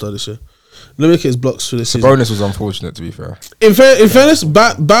have got All-Star this year. Let me look at his blocks for this season. Bonus was unfortunate, to be fair. In fairness,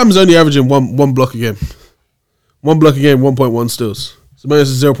 Bam's only averaging one block a game. 1 block a game, 1.1 steals. So Sabonis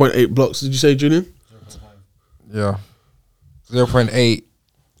is 0.8 blocks. Did you say, Julian? Yeah. 0.8,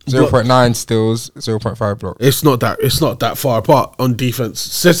 0.9 steals, 0.5 blocks. It's not that far apart on defense,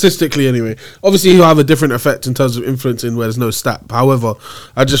 statistically anyway. Obviously, he'll have a different effect in terms of influencing where there's no stat. However,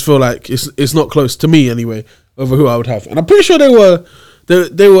 I just feel like it's not close to me anyway over who I would have, and I'm pretty sure they were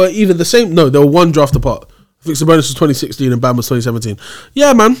either the same. No, they were 1 draft apart. I think Sabonis was 2016 and Bam was 2017.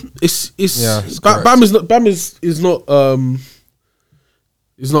 Yeah, man, it's correct. Bam is not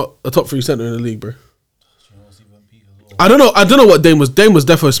a top 3 center in the league, bro. I don't know what Dame was. Dame was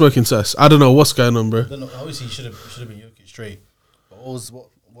definitely smoking cess. I don't know what's going on, bro. I don't know. Obviously, he should have been Jokic straight. But what's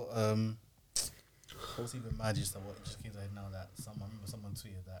even mad is that what it just came to my head now that someone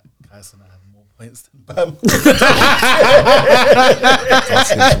tweeted that Kai Cenat had more points than Bam.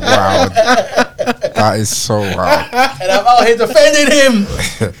 That is so wild. And I'm out here defending him.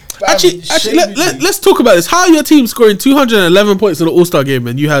 Actually, let's talk about this. How are your team scoring 211 points in an All-Star game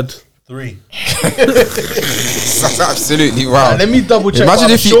and you had 3. That's absolutely wild. Let me double check.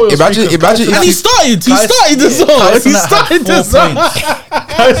 Imagine if you imagine and if he you started as well. He started as well.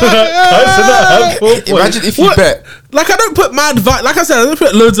 imagine if you bet. Like I don't put like I said, I don't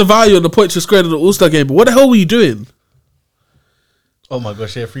put loads of value on the points you scored in the All-Star game. But what the hell were you doing? Oh my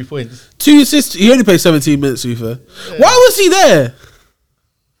gosh, yeah, 3 points. 2 assists. He only played 17 minutes. To be fair, why was he there?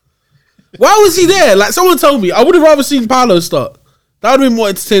 Why was he there? Like someone told me, I would have rather seen Paolo start. That would have been more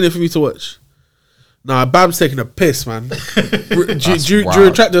entertaining for me to watch. Nah, Bam's taking a piss, man. Do you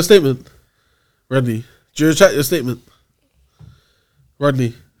retract your statement, Rodney? Do you retract your statement,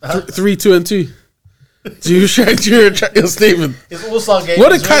 Rodney? 3, 2, and 2. Do you retract your statement? It's All-Star game.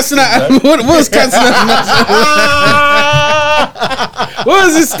 What did Castanat? What was Castanat? What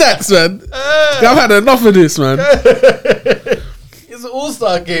was his stats, man? I've had enough of this, man. It's an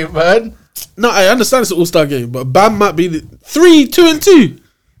All-Star game, man. No, I understand it's an All-Star game, but Bam might be the 3, 2, and 2.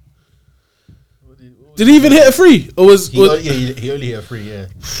 Did he even hit a 3? Or He only hit a 3, yeah.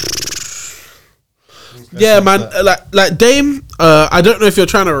 Yeah, man. Like Dame. I don't know if you're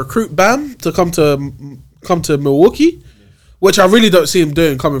trying to recruit Bam to come to Milwaukee, which I really don't see him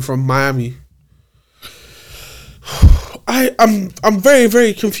doing coming from Miami. I'm very,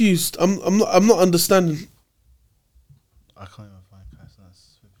 very confused. I'm not understanding. I can't even find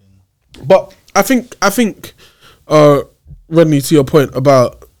Castanat's flipping. But I think Rodney, to your point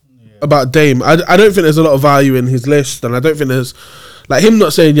about Dame, I don't think there's a lot of value in his list, and I don't think there's like him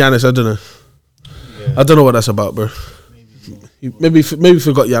not saying Giannis. I don't know. Yeah. I don't know what that's about, bro. Maybe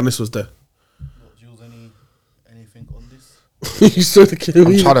forgot Giannis was there. Jules, anything on this? You saw the kid.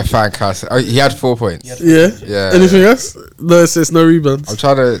 I'm trying to find Cass. Oh, he had 4 points. Yeah. Anything else? No assists, no rebounds. I'm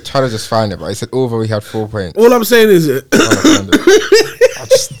trying to just find it, but I said although he had 4 points. All I'm saying is I'm trying to find it. I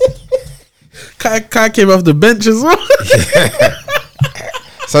just- Kai came off the bench as well.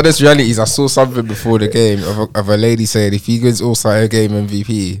 So this reality is I saw something before the game of a lady saying if he goes All-Star game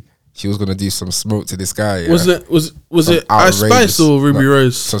MVP, she was gonna do some smoke to this guy. Yeah? Was it Ice outrageous- Spice or Ruby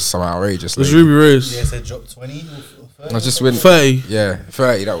Rose? Some outrageous. It was lady. Ruby Rose. Yeah, said drop 20 or 30. I just went 30. Yeah,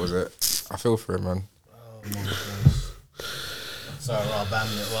 30. That was it. I feel for him, man. Oh my gosh. Sorry, Rob, Bam.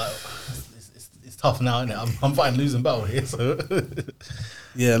 Well, it's tough now, isn't it? I'm fighting losing battle here, so.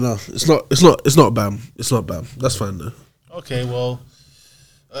 Yeah, no, it's not Bam. It's not Bam. That's fine though. Okay, well,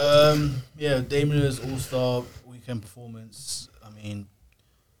 Dame Lillard's All-Star weekend performance. I mean,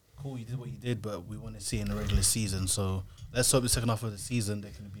 cool, you did what you did, but we want to see it in the regular season. So let's hope the second half of the season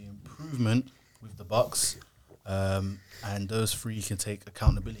there can be improvement with the Bucks, and those three can take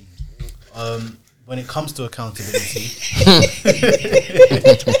accountability. But when it comes to accountability,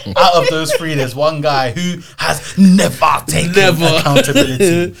 out of those three, there's one guy who has never taken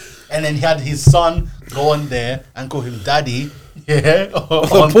accountability. And then he had his son go on there and call him daddy. Yeah.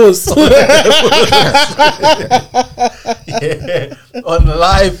 Pause. Yeah. On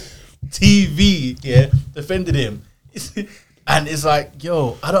live TV. Yeah. Defended him. And it's like,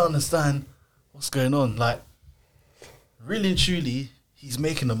 yo, I don't understand what's going on. Like, really and truly, he's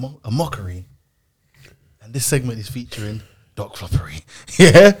making a mockery. And this segment is featuring Doc Floppery.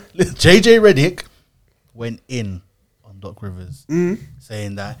 Yeah. JJ Redick went in on Doc Rivers,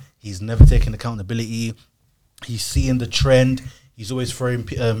 saying that he's never taken accountability. He's seeing the trend. He's always throwing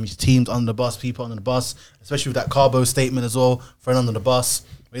his teams under the bus, people under the bus, especially with that Carbo statement as well, throwing under the bus.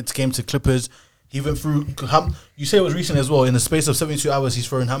 When it came to Clippers, he went through. You say it was recent as well. In the space of 72 hours, he's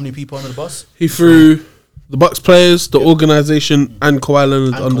throwing how many people under the bus? He threw the Bucks players, the organization, and Kawhi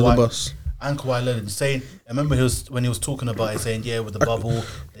Leonard under the bus. And Kawhi Leonard saying, I remember when he was talking about it, saying, yeah, with the bubble.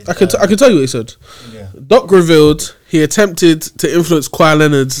 I can tell you what he said. Yeah. Doc revealed he attempted to influence Kawhi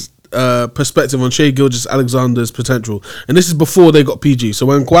Leonard's perspective on Shai Gilgeous-Alexander's potential, and this is before they got PG. So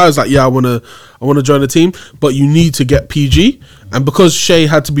when Kawhi was like, "Yeah, I wanna join the team, but you need to get PG," and because Shai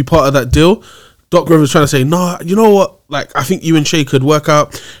had to be part of that deal, Doc Rivers was trying to say, "No, you know what? Like, I think you and Shai could work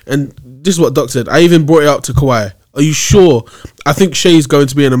out." And this is what Doc said. I even brought it up to Kawhi. Are you sure? I think Shai's going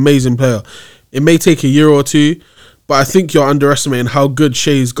to be an amazing player. It may take a year or two, but I think you're underestimating how good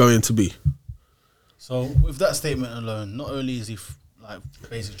Shai's going to be. So with that statement alone, not only is he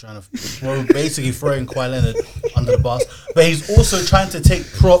basically trying to throwing Kawhi Leonard under the bus, but he's also trying to take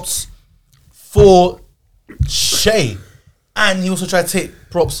props for Shai, and he also tried to take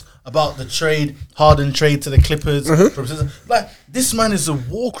props about the trade, Harden trade to the Clippers. Like, this man is a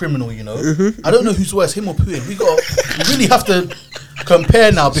war criminal, you know. I don't know who's worse, him or Putin. We really have to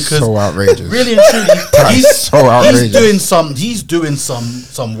compare now, because so outrageous. Really and truly, he's doing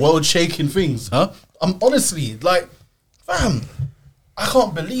some world shaking things, huh? I'm honestly like, fam, I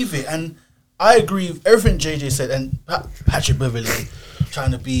can't believe it. And I agree with everything JJ said, and Patrick Beverley trying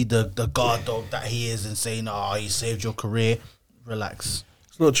to be the guard dog that he is and saying, "Oh, he saved your career." Relax.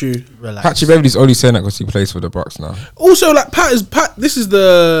 It's not true. Relax. Patrick Beverley's only saying that because he plays for the Bucks now. Also, like Pat. This is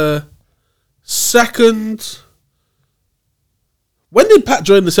the second. When did Pat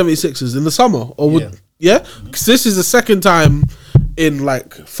join the 76ers? In the summer, or yeah? Because this is the second time in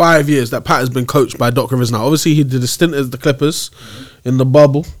like 5 years that Pat has been coached by Doc Rivers. Now, obviously, he did a stint at the Clippers in the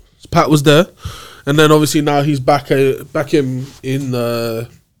bubble. Pat was there, and then obviously now he's back in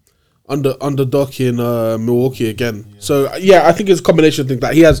under Doc in Milwaukee again. Yeah. So yeah, I think it's a combination thing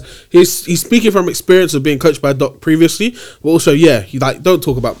that he's speaking from experience of being coached by Doc previously, but also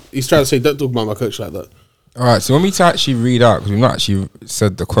he's trying to say don't talk about my coach like that. All right, so want me to actually read out, because we've not actually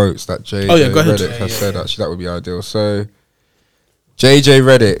said the quotes that JJ Redick has said. Actually, that would be ideal. So JJ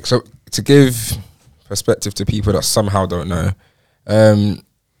Redick. So to give perspective to people that somehow don't know,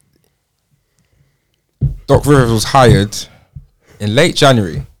 Doc Rivers was hired in late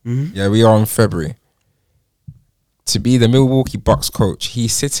January. Yeah, we are in February. To be the Milwaukee Bucks coach,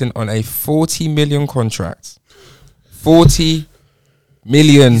 he's sitting on a $40 million contract. 40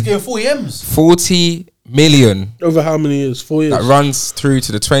 million. He's getting 40 M's. 40 million. Over how many years? 4 years. That runs through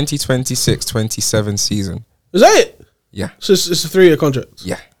to the 2026-27 season. Is that it? Yeah. So it's a 3-year contract.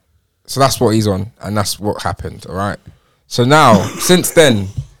 Yeah. So that's what he's on, and that's what happened. All right. So now, since then,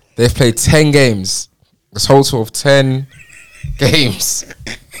 they've played 10 games. A total of 10 games.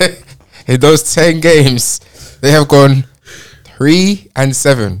 In those 10 games, they have gone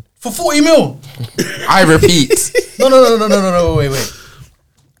 3-7 for 40 mil. I repeat. No. Wait.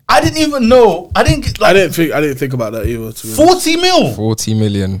 I didn't even know. I didn't think about that either. 40 mil. $40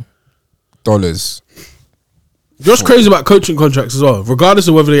 million. What's crazy about coaching contracts as well, regardless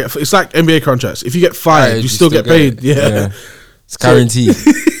of whether it's like NBA contracts. If you get fired, you still get paid. Yeah. It's guaranteed.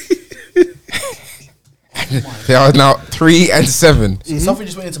 They are now 3-7. Something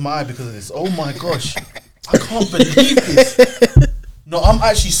just went into my eye because of this. Oh my gosh, I can't believe this. No, I'm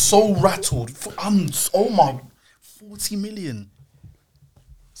actually so rattled. 40 million.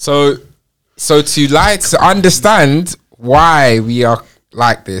 So to understand why we are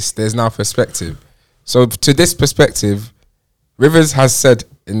like this, there's now perspective. So to this perspective, Rivers has said,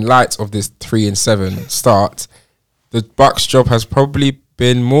 in light of this 3-7 start, the Bucks' job has probably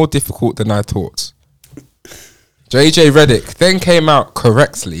been more difficult than I thought. JJ Redick then came out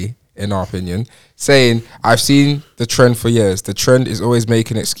correctly, in our opinion, saying, "I've seen the trend for years. The trend is always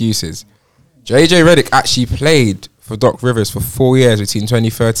making excuses." JJ Redick actually played for Doc Rivers for 4 years between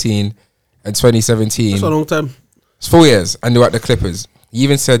 2013 and 2017. That's a long time. It's 4 years, and they were at the Clippers. He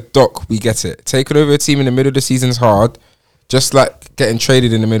even said, Doc, we get it. Taking over a team in the middle of the season is hard. Just like getting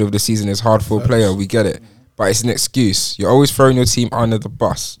traded in the middle of the season is hard for a player. We get it. But it's an excuse. You're always throwing your team under the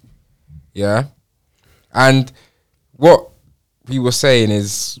bus. Yeah? And what we were saying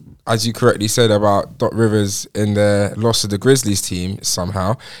is, as you correctly said about Doc Rivers in the loss of the Grizzlies team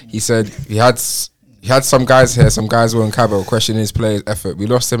somehow, he said he had some guys here, some guys were in Cabo questioning his players' effort. We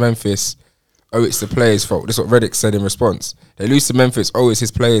lost to Memphis. Oh, it's the players' fault. This is what Redick said in response. They lose to Memphis. Oh, it's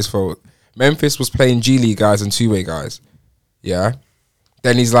his players' fault. Memphis was playing G League guys and two-way guys. Yeah?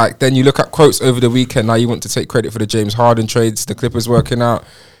 Then he's like, then you look at quotes over the weekend. Now you want to take credit for the James Harden trades, the Clippers working out.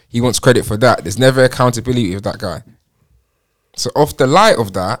 He wants credit for that. There's never accountability with that guy. So off the light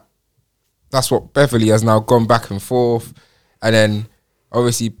of that, that's what Beverly has now gone back and forth. And then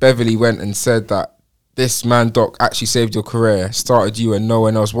obviously Beverly went and said that this man, Doc, actually saved your career, started you and no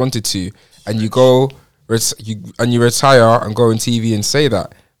one else wanted to. And you go, you retire and go on TV and say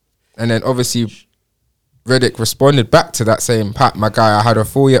that. And then obviously Redick responded back to that saying, Pat, my guy, I had a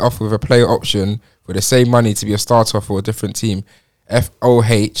 4-year offer with a player option for the same money to be a starter for a different team.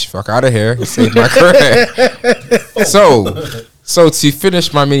 FOH, fuck out of here. He saved my career. So to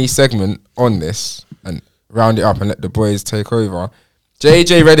finish my mini segment on this and round it up and let the boys take over,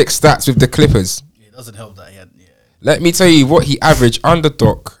 JJ Redick stats with the Clippers. Yeah, it doesn't help that. Yeah. Let me tell you what he averaged under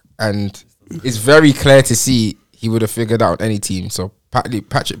Doc, and it's very clear to see he would have figured out any team. So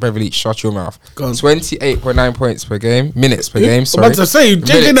Patrick Beverly, shut your mouth. 28.9 points per game, minutes per game. Sorry, I'm about to say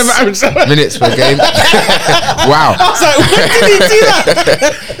JJ never averaged that. Minutes per game. Wow. I was like, when did he see that?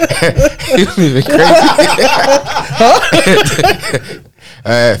 He was even crazy.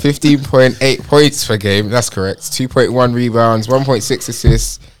 15.8 points per game. That's correct. 2.1 rebounds, 1.6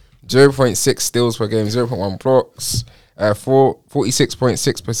 assists, 0.6 steals per game, 0.1 blocks,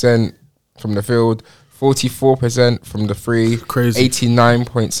 46.6% from the field, 44% from the free, Crazy.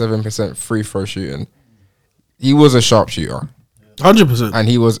 89.7% free throw shooting. He was a sharpshooter. 100%. And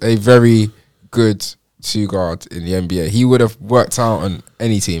he was a very good two guard in the NBA. He would have worked out on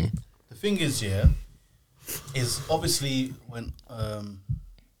any team. The thing is, is obviously when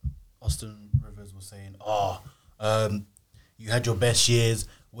Austin Rivers was saying, you had your best years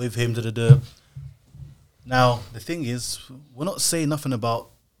with him, Now, the thing is, we're not saying nothing about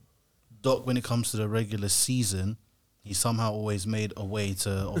Doc when it comes to the regular season. He somehow always made a way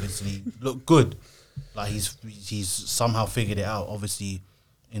to obviously look good. Like he's somehow figured it out. Obviously,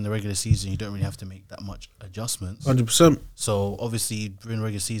 in the regular season, you don't really have to make that much adjustments. 100%. So obviously, during the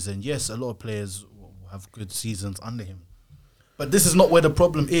regular season, yes, a lot of players will have good seasons under him. But this is not where the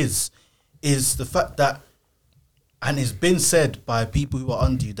problem is the fact that, and it's been said by people who are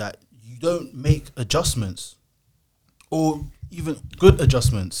under you, that you don't make adjustments or even good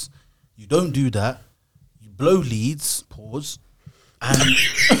adjustments. You don't do that. You blow leads, pause, and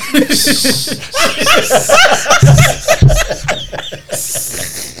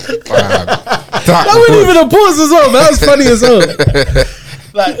That wasn't even a pause as well. That was funny as well.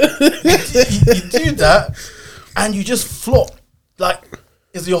 like you do that, and you just flop. Like,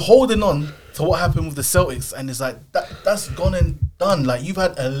 is you're holding on to what happened with the Celtics, and it's like that's gone and done. Like, you've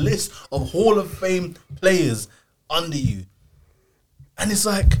had a list of Hall of Fame players under you, and it's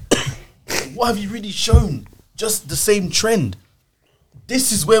like, what have you really shown? Just the same trend.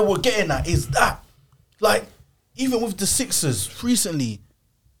 This is where we're getting at. Is that, like, even with the Sixers recently,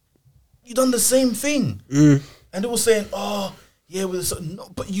 you done the same thing, and they were saying, "Oh, yeah, no,"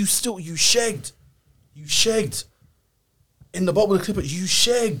 but you shagged in the bubble of the Clippers. You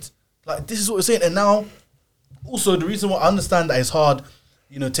shagged. Like, this is what we're saying. And now, also, the reason why I understand that it's hard,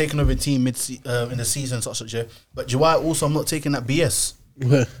 taking over a team in the season, such. But Jawai, also, I'm not taking that BS.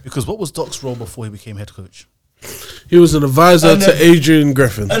 Because what was Doc's role before he became head coach? He was an advisor to Adrian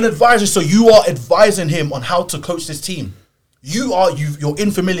Griffin. An advisor. So you are advising him on how to coach this team. You're in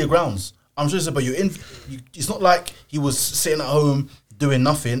familiar grounds. I'm sure, but it's not like he was sitting at home doing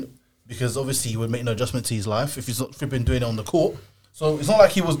nothing, because obviously he would make no adjustment to his life if he's not flipping doing it on the court. So it's not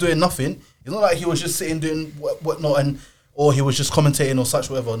like he was doing nothing. It's not like he was just sitting doing whatnot, or he was just commentating or such,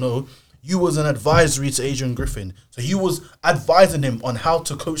 whatever. No, you was an advisory to Adrian Griffin. So he was advising him on how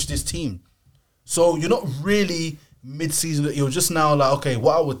to coach this team. So you're not really mid-season. You're just now like, okay,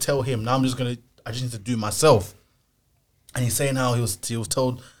 what I would tell him, now I just need to do myself. And he's saying how he was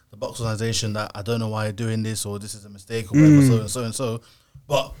told the Bucks organization that, I don't know why you're doing this, or this is a mistake, or whatever, so and so.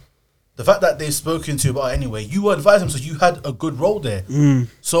 But the fact that they've spoken to you about it anyway, you advised him, so you had a good role there.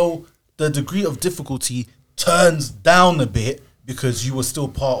 So the degree of difficulty turns down a bit because you were still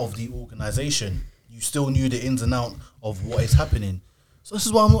part of the organization. You still knew the ins and outs of what is happening. So this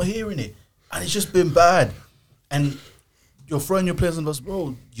is why I'm not hearing it. And it's just been bad. And you're throwing your players on the bus,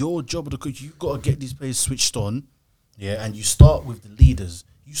 bro. Your job of the coach, you got to get these players switched on, yeah. And you start with the leaders.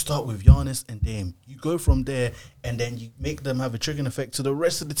 You start with Giannis and Dame. You go from there, and then you make them have a triggering effect to the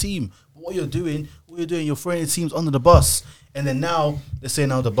rest of the team. But what you're doing, you're throwing the teams under the bus. And then now, let's say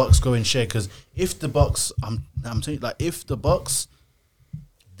now the Bucks go and share. Because if the Bucks, I'm saying, like, if the Bucks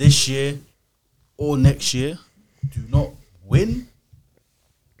this year or next year do not win,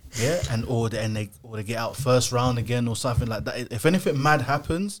 yeah, and or they get out first round again or something like that. If anything mad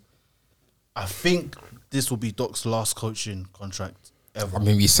happens, I think this will be Doc's last coaching contract ever. I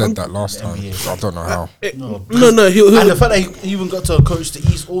mean, we said that last time. NBA. I don't know how. No. He'll, And the fact that he even got to coach the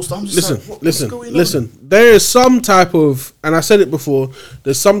East All-Star, I'm just like, what's going on? listen. There is some type of, and I said it before,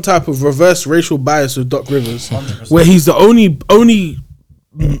 there's some type of reverse racial bias with Doc Rivers, 100%. where he's the only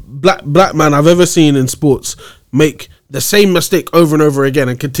black man I've ever seen in sports make the same mistake over and over again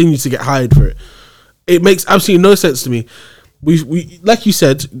and continue to get hired for it. It makes absolutely no sense to me. We like you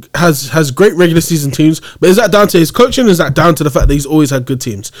said, has great regular season teams, but is that down to his coaching? Or is that down to the fact that he's always had good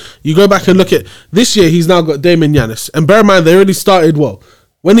teams? You go back and look at this year, he's now got Dame and Giannis, and bear in mind they already started well.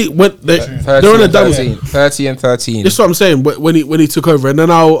 When he went, they're on a double. 30 and 13. That's what I'm saying. When he took over, and then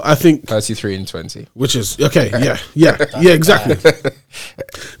now I think 33 and 20. which is okay. Yeah, exactly.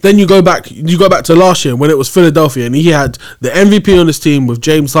 Then you go back to last year when it was Philadelphia, and he had the MVP on his team with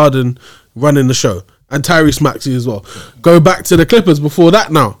James Harden running the show and Tyrese Maxey as well. Go back to the Clippers before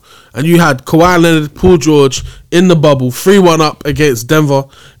that now, and you had Kawhi Leonard, Paul George in the bubble, 3-1 up against Denver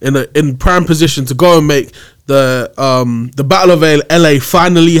in prime position to go and make the Battle of LA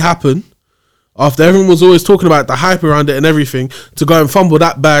finally happen. After everyone was always talking about the hype around it and everything, to go and fumble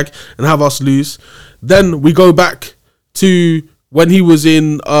that bag and have us lose. Then we go back to when he was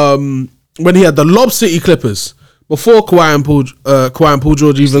in when he had the Lob City Clippers before Kawhi and Paul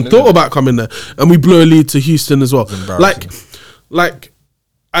George even thought about coming there, and we blew a lead to Houston as well. Like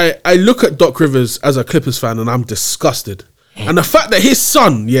I look at Doc Rivers as a Clippers fan and I'm disgusted. And the fact that his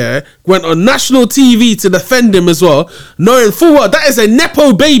son, went on national TV to defend him as well, knowing full well that is a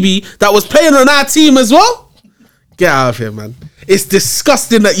Nepo baby that was playing on our team as well. Get out of here, man. It's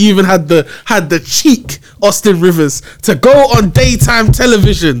disgusting that you even had the cheek, Austin Rivers, to go on daytime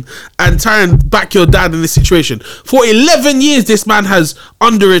television and try and back your dad in this situation. For 11 years, this man has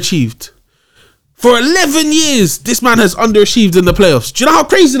underachieved. For 11 years, this man has underachieved in the playoffs. Do you know how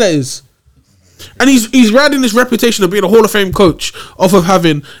crazy that is? And he's riding this reputation of being a Hall of Fame coach off of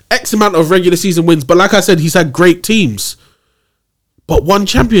having X amount of regular season wins. But like I said, he's had great teams. But one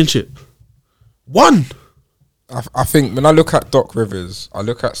championship. One. I think when I look at Doc Rivers, I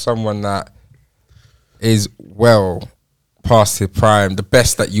look at someone that is well past his prime, the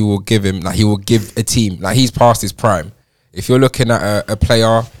best that you will give him, like he will give a team. Like he's past his prime. If you're looking at a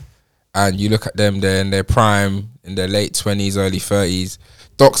player and you look at them, they're in their prime, in their late 20s, early 30s,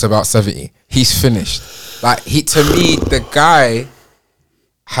 Doc's about 70. He's finished. Like to me, the guy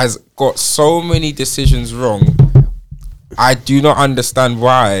has got so many decisions wrong. I do not understand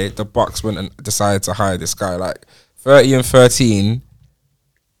why the Bucks went and decided to hire this guy. Like 30 and 13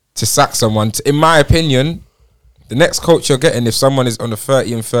 to sack someone. In my opinion, the next coach you're getting, if someone is on a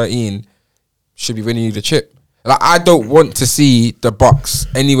 30 and 13, should be winning you the chip. Like I don't want to see the Bucks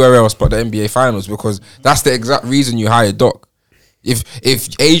anywhere else but the NBA Finals, because that's the exact reason you hired Doc.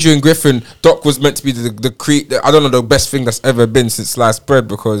 If Adrian Griffin, Doc was meant to be the best thing that's ever been since sliced bread,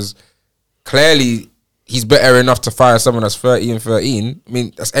 because clearly he's better enough to fire someone that's 30 and 13. I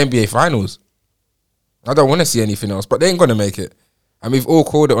mean, that's NBA Finals. I don't want to see anything else, but they ain't going to make it. And we've all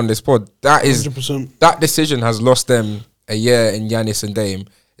called it on this pod. That 100%. That decision has lost them a year in Giannis and Dame.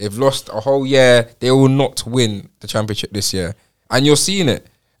 They've lost a whole year. They will not win the championship this year. And you're seeing it.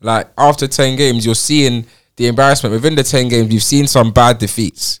 Like, after 10 games, you're seeing the embarrassment. Within the 10 games, you've seen some bad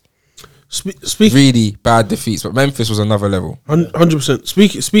defeats. Really bad defeats. But Memphis was another level.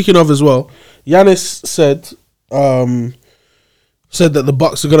 100%. Speaking of as well, Giannis said that the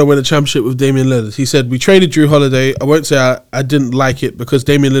Bucks are going to win a championship with Damian Lillard. He said, we traded Drew Holiday. I won't say I didn't like it, because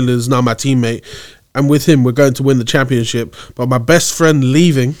Damian Lillard is now my teammate. And with him, we're going to win the championship. But my best friend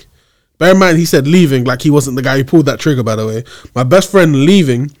leaving, bear in mind, he said leaving like he wasn't the guy who pulled that trigger, by the way. My best friend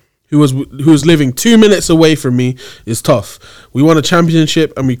leaving, who was living 2 minutes away from me, is tough. We won a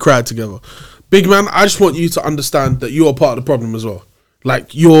championship and we cried together. Big man, I just want you to understand that you are part of the problem as well.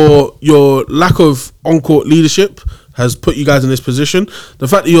 Like your lack of on-court leadership has put you guys in this position. The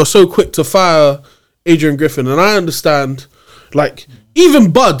fact that you're so quick to fire Adrian Griffin, and I understand, like,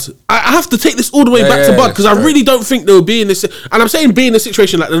 even Bud, I have to take this all the way back to Bud, because I really don't think they'll be in this. And I'm saying be in a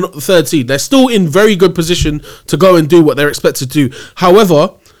situation like they're not the third seed. They're still in very good position to go and do what they're expected to do.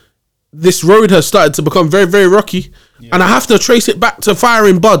 However, this road has started to become very, very rocky. And I have to trace it back to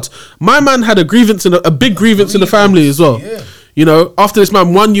firing Bud. My man had a grievance a big grievance in the family as well. Yeah. You know, after this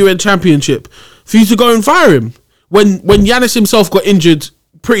man won UN championship, for you to go and fire him when Giannis himself got injured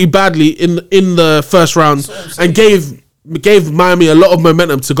pretty badly in the first round and gave Miami a lot of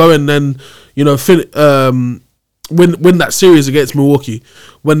momentum to go and then, you know, win that series against Milwaukee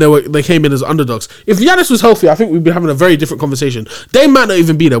when they came in as underdogs. If Giannis was healthy, I think we'd be having a very different conversation. They might not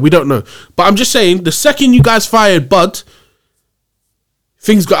even be there. We don't know. But I'm just saying, the second you guys fired Bud,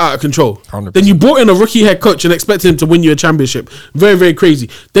 things got out of control. 100%. Then you brought in a rookie head coach and expected him to win you a championship. Very, very crazy.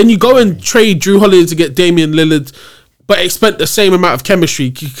 Then you go and trade Drew Holiday to get Damian Lillard, but expect the same amount of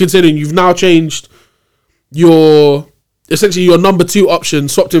chemistry, considering you've now changed essentially your number 2 option,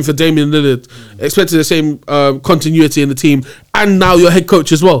 swapped in for Damian Lillard, expected the same continuity in the team, and now your head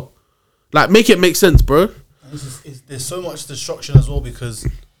coach as well. Like, make it make sense, bro. There's so much destruction as well because,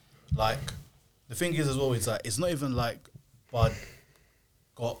 like, the thing is as well, it's like, it's not even like Bud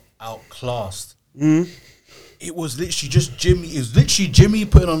got outclassed. It was literally just Jimmy. It was literally Jimmy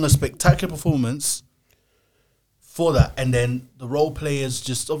putting on a spectacular performance for that. And then the role players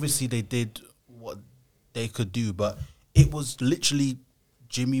just, obviously they did what they could do, but it was literally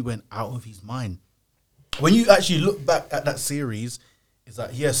Jimmy went out of his mind. When you actually look back at that series, it's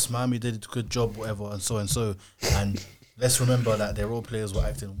like, yes, Miami did a good job, whatever, and so and so. And let's remember that their role players were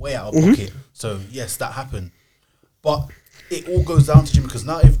acting way out of pocket. So, yes, that happened. But it all goes down to Jimmy, because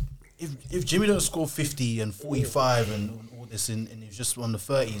now if Jimmy don't score 50 and 45 and all this and he's just on the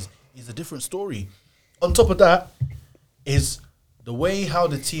 30s, it's a different story. On top of that is the way how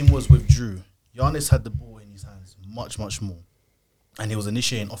the team was with Drew. Giannis had the ball in his hands much, much more. And he was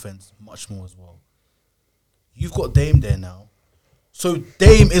initiating offense much more as well. You've got Dame there now. So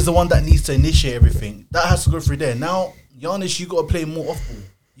Dame is the one that needs to initiate everything. That has to go through there. Now, Giannis, you got to play more off ball.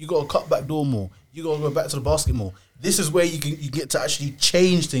 You got to cut back door more. You got to go back to the basket more. This is where you get to actually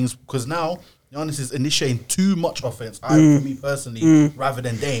change things, because now Giannis is initiating too much offense, for me personally, rather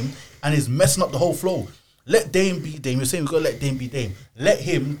than Dame, and is messing up the whole flow. Let Dame be Dame. You're saying we've got to let Dame be Dame. Let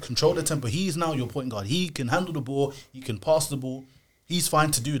him control the tempo. He's now your point guard. He can handle the ball. He can pass the ball. He's fine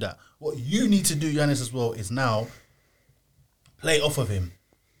to do that. What you need to do, Giannis, as well, is now play off of him.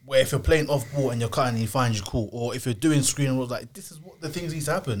 Where if you're playing off ball and you're cutting and he finds you cool, or if you're doing screen rolls, like, this is what the things need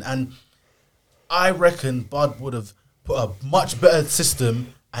to happen. And I reckon Bud would have put a much better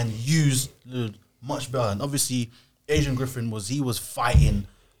system and used much better. And obviously, Adrian Griffin was fighting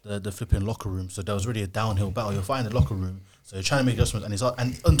the flipping locker room, so there was really a downhill battle. You're fighting the locker room, so you're trying to make adjustments,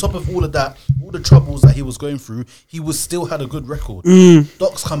 and on top of all of that, all the troubles that he was going through, he was still had a good record.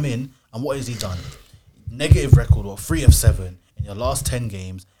 Doc's come in, and what has he done? Negative record, or 3 of 7 in your last 10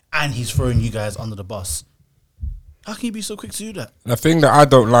 games, and he's throwing you guys under the bus. How can you be so quick to do that? The thing that I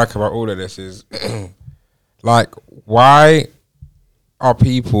don't like about all of this is, like, why are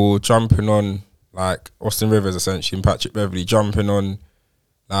people jumping on, like, Austin Rivers, essentially, and Patrick Beverley, jumping on,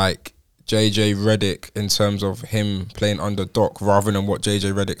 like, JJ Redick in terms of him playing under Doc rather than what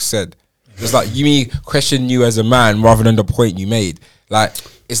JJ Redick said? It's like, me question you as a man rather than the point you made. Like,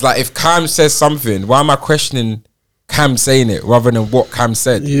 it's like, if Cam says something, why am I questioning Cam saying it rather than what Cam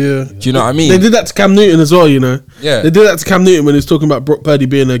said? Yeah. Do you know what I mean? They did that to Cam Newton as well, you know? Yeah. They did that to Cam Newton when he was talking about Brock Purdy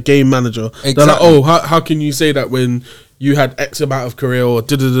being a game manager. Exactly. They're like, oh, how can you say that when you had X amount of career or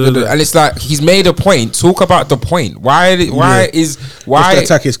da-da-da-da? And it's like, he's made a point. Talk about the point. Why Just to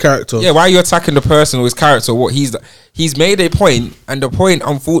attack his character. Yeah, why are you attacking the person or his character? What he's made a point, and the point,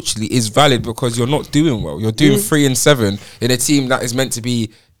 unfortunately, is valid because you're not doing well. You're doing 3 and 7 in a team that is meant to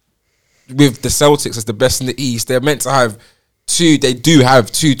be, with the Celtics as the best in the East. They're meant to have they do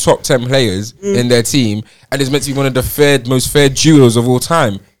have 2 top 10 players in their team, and it's meant to be one of the most fair duos of all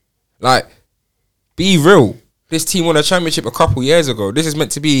time. Like, be real. This team won a championship a couple years ago. This is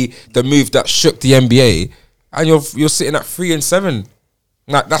meant to be the move that shook the NBA, and you're sitting at 3 and 7.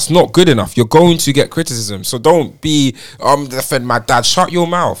 Like, that's not good enough. You're going to get criticism, so don't be defend my dad. Shut your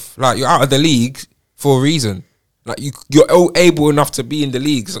mouth. Like, you're out of the league for a reason. Like, you're able enough to be in the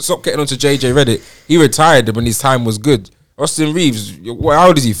league. So stop getting onto JJ Redick. He retired when his time was good. Austin Reeves, how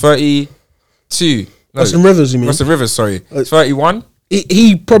old is he? 32. No, Austin Rivers, you mean? Austin Rivers, sorry. 31.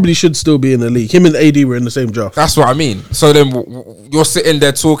 He probably should still be in the league. Him and AD were in the same draft. That's what I mean. So then you're sitting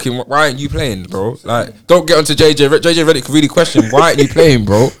there talking. Why aren't you playing, bro? Like, don't get onto JJ Redick. Really question, why aren't you playing,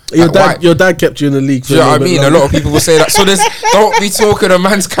 bro? Your dad kept you in the league. Do you know what I mean? A lot of people will say that. So don't be talking a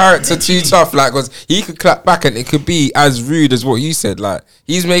man's character too tough. Like, because he could clap back and it could be as rude as what you said. Like,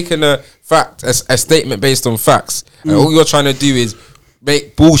 he's making a statement based on facts. And all you're trying to do is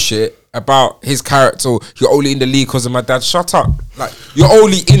make bullshit about his character. Or you're only in the league because of my dad. Shut up. Like you're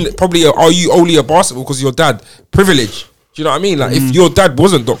only in are you only a basketball because of your dad? Privilege. Do you know what I mean? Like if your dad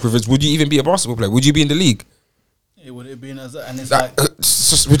wasn't Doc Rivers, would you even be a basketball player? Would you be in the league? It would have been as that, and it's Like, like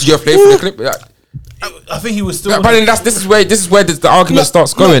would you have played for the Clippers? Like, I think he was still. but then this is where the argument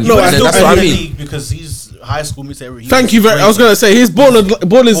starts going. no, And then that's what I mean. league because he's high school mixtape. Thank you very. I was gonna say his ball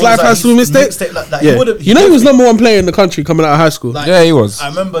his life high school mistake. Yeah, he was number one player in the country coming out of high school. Like, Yeah, he was. I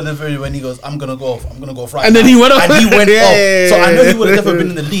remember the video when he goes, "I'm gonna go off. I'm gonna go off right." And then now." he went off. And he went Yeah. off. So I know he would have never been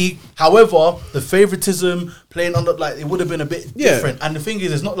in the league. However, the favoritism playing under like it would have been a bit Yeah. different. And the thing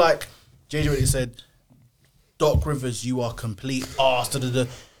is, it's not like JJ already said, "Doc Rivers, you are complete arse."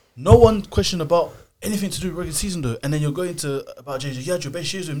 No one questioned about anything to do with regular season though. And then you're going to about JJ. You had your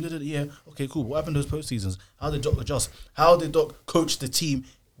best years with him. Yeah, okay, cool. What happened those postseasons? How did Doc adjust? How did Doc coach the team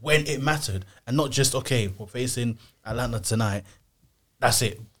when it mattered, and not just okay, we're facing Atlanta tonight. That's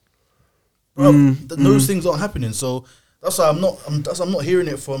it, bro. Those things aren't happening. So that's why I'm not hearing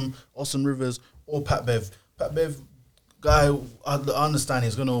it from Austin Rivers or Pat Bev. Pat Bev, guy, I understand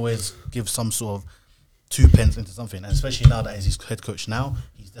he's gonna always give some sort of 2 pence into something, and especially now that he's his head coach now,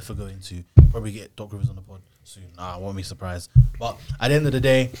 he's definitely going to probably get Doc Rivers on the pod soon. I won't be surprised. But at the end of the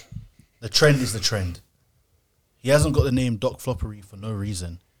day, the trend is the trend. He hasn't got the name Doc Floppery for no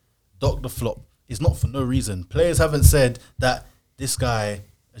reason. Doc the Flop is not for no reason. Players haven't said that this guy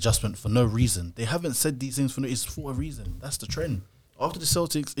adjustment for no reason. They haven't said these things for no. It's for a reason. That's the trend. After the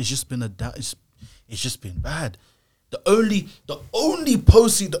Celtics, it's just been it's just been bad. The only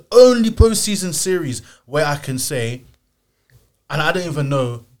postseason series where I can say, and I don't even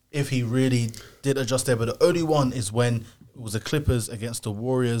know if he really did adjust there, but the only one is when it was the Clippers against the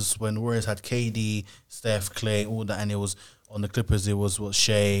Warriors, when the Warriors had KD, Steph, Clay, all that, and it was on the Clippers. It was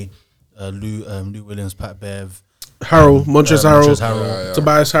Shea, Lou Williams, Pat Bev, Montrezl Montrezl Harrell, Harrell,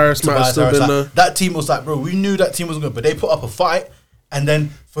 Tobias Harris might have Tobias still Harris, been like, there. that team was like, bro, we knew that team wasn't good, but they put up a fight. And then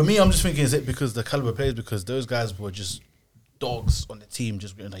for me, I'm just thinking, is it because the caliber players? Because those guys were just dogs on the team.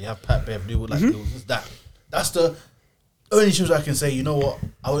 Just like you have Pat Bev, Lou, like it was just that. That's the only shoes I can say. You know what?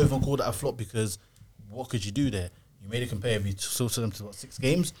 I won't even call that a flop because what could you do there? You made it compare. You sold them to 6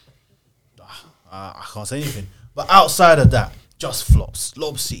 games. I can't say anything. But outside of that, just flops.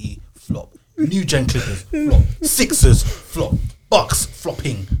 Lob City flop. New Gen Clippers flop. Sixers flop. Bucks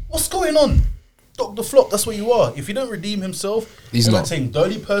flopping. What's going on? Doc the Flop, that's what you are. If you don't redeem himself, He's Big Man not. Ting, the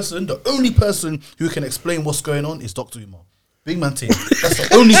only person who can explain what's going on is Dr. Umar. Big Man Ting, that's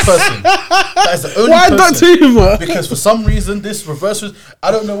the only person. That is the only Why person. Dr. Umar? Because for some reason, this reverse,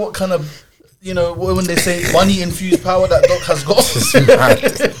 I don't know what kind of, when they say money infused power that Doc has got.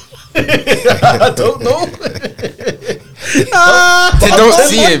 I don't know. They don't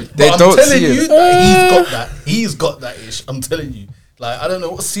see him. They But don't I'm telling see him. you that he's got that ish. I'm telling you. Like, I don't know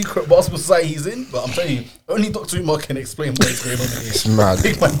what secret basketball society he's in, but I'm telling you, only Dr. Umar can explain what is going on here. It's mad.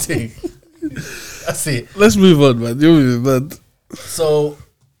 Big Man Ting. That's it. Let's move on, man. You're moving, man. So,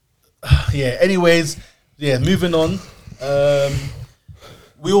 yeah, anyways, moving on.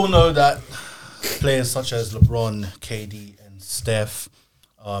 We all know that players such as LeBron, KD, and Steph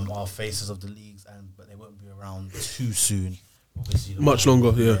are faces of the leagues, but they won't be around too soon. Obviously, Much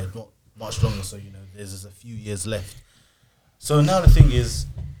longer, yeah. Not much longer, so, there's a few years left. So now the thing is,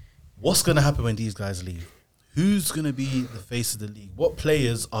 what's going to happen when these guys leave? Who's going to be the face of the league? What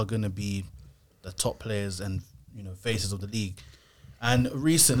players are going to be the top players and faces of the league? And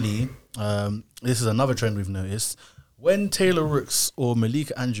recently, this is another trend we've noticed. When Taylor Rooks or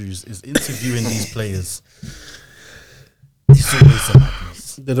Malika Andrews is interviewing these players, it's always a madness.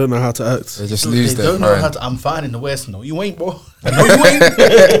 They don't know how to act. They just So lose they their don't know how mind. to. I'm fine in the West. No, you ain't, bro. No, you ain't.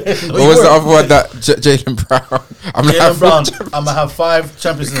 No, What you was the weren't. other one that Jaylen Brown? I'm gonna Jaylen have Brown, I'm gonna have 5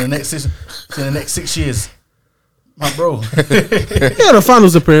 champions in the next 6 years. My bro. Yeah, the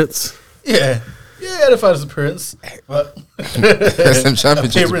finals appearance. Yeah, the finals appearance, but some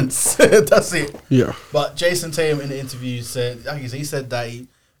championships. appearance. That's it. Yeah. But Jason Tatum in the interview said, he said that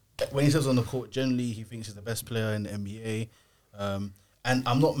when he says on the court, generally he thinks he's the best player in the NBA, and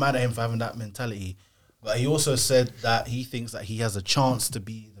I'm not mad at him for having that mentality. But he also said that he thinks that he has a chance to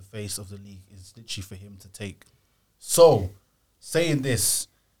be the face of the league. It's literally for him to take. So, saying this,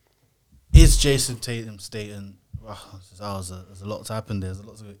 is Jason Tatum stating? There's a lot to happen there. There's a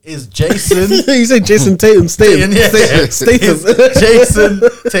lot to go. Is Jason? You said Jason Tatum statement. Statum. Jason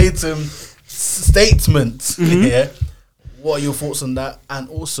Tatum statement. Yeah. What are your thoughts on that? And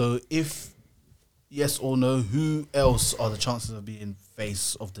also, if yes or no, who else are the chances of being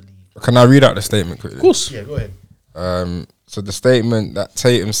face of the league? Can I read out the statement quickly? Of course. Yeah, go ahead. So the statement that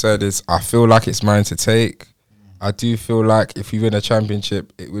Tatum said is, "I feel like it's mine to take, I do feel like if you win a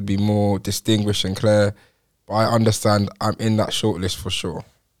championship, it would be more distinguished and clear. But I understand I'm in that shortlist for sure.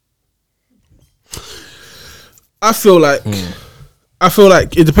 I feel like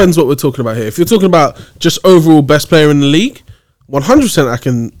it depends what we're talking about here. If you're talking about just overall best player in the league,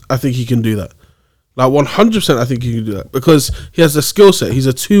 100% I think he can do that. Like 100% I think he can do that because he has the skill set. He's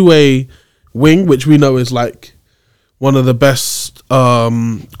a two-way wing, which we know is like one of the best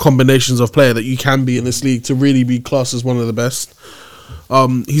combinations of player that you can be in this league to really be classed as one of the best.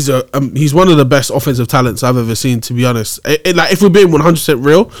 He's one of the best offensive talents I've ever seen, to be honest. Like if we're being 100%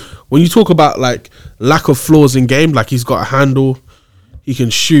 real, when you talk about like lack of flaws in game, like he's got a handle, he can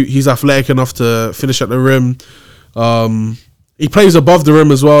shoot, he's athletic enough to finish at the rim. He plays above the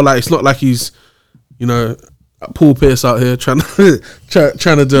rim as well. Like it's not like he's, you know, Paul Pierce out here trying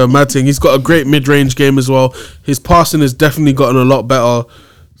to do a mad thing. He's got a great mid-range game as well. His passing has definitely gotten a lot better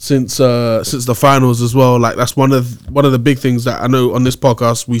since the finals as well. Like that's one of the big things that I know on this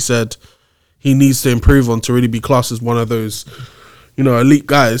podcast we said he needs to improve on to really be classed as one of those, you know, elite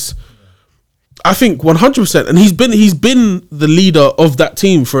guys. I think 100%, and he's been the leader of that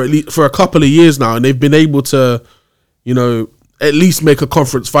team for a couple of years now, and they've been able to, you know, at least make a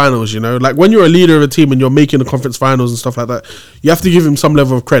conference finals. You know, like when you're a leader of a team and you're making the conference finals and stuff like that, you have to give him some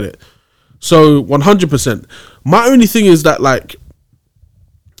level of credit. So 100%. My only thing is that like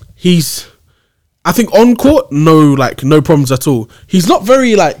I think on court, no problems at all. He's not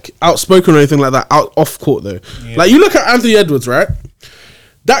very like outspoken or anything like that. Off court though, like you look at Anthony Edwards, right?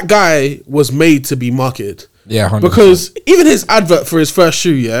 That guy was made to be marketed. Yeah, 100%. Because even his advert for his first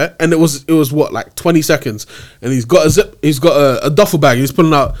shoe, yeah, and it was what, like 20 seconds, and he's got a duffel bag, and he's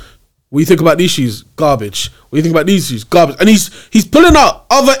pulling out. What do you think about these shoes? Garbage. What do you think about these shoes? Garbage. And he's pulling out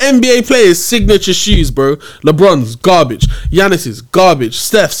other NBA players' signature shoes, bro. LeBron's garbage. Giannis's garbage.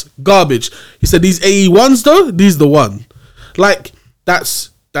 Steph's garbage. He said these AE1s though, these the one. Like that's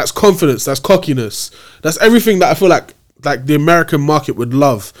confidence. That's cockiness. That's everything that I feel like the American market would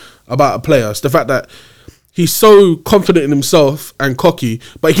love about a player. It's the fact that he's so confident in himself and cocky,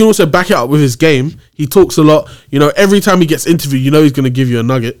 but he can also back it up with his game. He talks a lot. You know, every time he gets interviewed, you know he's going to give you a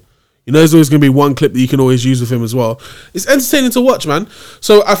nugget. You know, there's always going to be one clip that you can always use with him as well. It's entertaining to watch, man.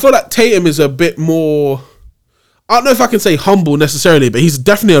 So I feel like Tatum is a bit more, I don't know if I can say humble necessarily, but he's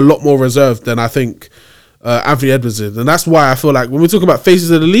definitely a lot more reserved than I think Anthony Edwards is. And that's why I feel like when we talk about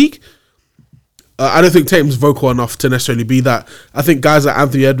faces of the league, I don't think Tatum's vocal enough to necessarily be that. I think guys like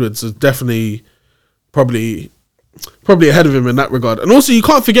Anthony Edwards are definitely probably ahead of him in that regard. And also you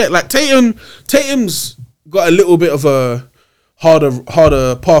can't forget, like Tatum's got a little bit of a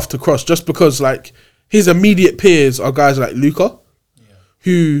harder path to cross just because like his immediate peers are guys like Luka,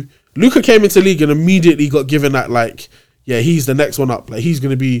 who Luka came into the league and immediately got given that like, yeah, he's the next one up. Like he's going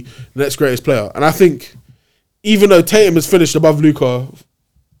to be the next greatest player. And I think even though Tatum has finished above Luka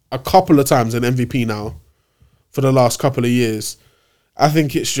a couple of times in MVP now for the last couple of years, I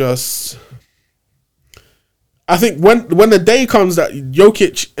think it's just, I think when the day comes that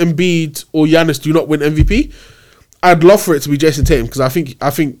Jokic, Embiid or Giannis do not win MVP, I'd love for it to be Jason Tatum because I think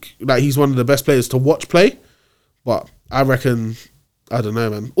like he's one of the best players to watch play. But I reckon, I don't know,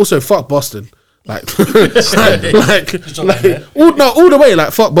 man. Also, fuck Boston. Like all the way,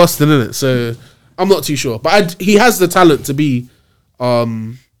 like fuck Boston, innit? So I'm not too sure, but he has the talent to be,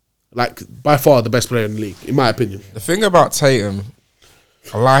 like by far the best player in the league, in my opinion. The thing about Tatum,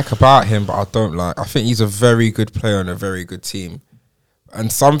 I like about him, but I don't like. I think he's a very good player on a very good team,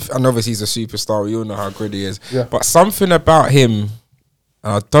 and obviously he's a superstar. We all know how good he is. Yeah. But something about him,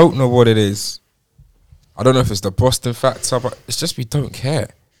 and I don't know what it is. I don't know if it's the Boston factor, but it's just we don't care.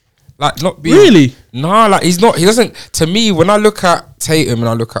 Like not being really. Nah, like he's not. He doesn't. To me, when I look at Tatum and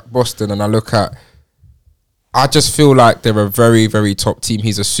I look at Boston and I just feel like they're a very, very top team.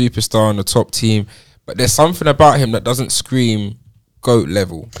 He's a superstar on the top team, but there's something about him that doesn't scream GOAT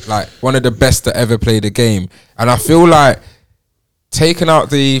level. Like one of the best that ever played the game. And I feel like taking out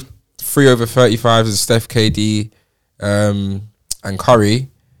the 3 over 35s of Steph, KD, and Curry,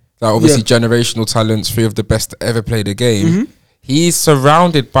 that obviously generational talents, 3 of the best that ever played the game. Mm-hmm. He's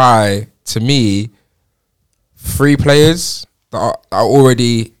surrounded by, to me, 3 players that are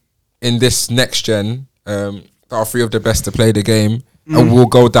already in this next gen, that are 3 of the best to play the game and will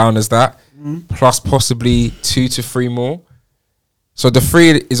go down as that, plus possibly 2 to 3 more. So the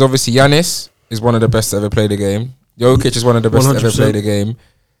 3 is obviously Giannis is one of the best to ever play the game. Jokic is one of the best 100%. To ever play the game.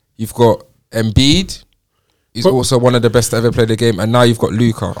 You've got Embiid. He's also one of the best to ever play the game. And now you've got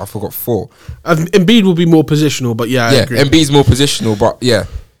Luka. I forgot 4. Embiid will be more positional, but I agree. Embiid's more positional, but yeah.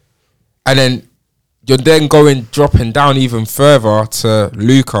 And then you're then dropping down even further to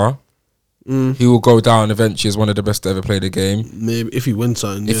Luka. he will go down eventually as one of the best to ever play the game. Maybe if he wins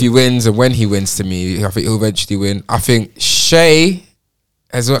something. If he wins and when he wins, to me, I think he'll eventually win. I think Shea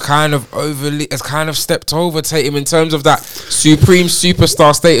has kind of stepped over Tatum in terms of that supreme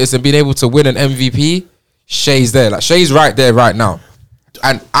superstar status and being able to win an MVP. Shea's there, like Shea's right there right now,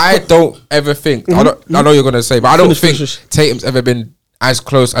 and I don't ever think I know you're gonna say, but I don't think Tatum's ever been as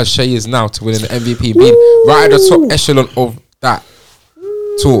close as Shea is now to winning the MVP, being right at the top echelon of that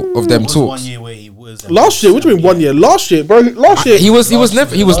talk of them There was talks. 1 year where he was. Last year, what do you mean 1 year? Last year, bro. Last year, He was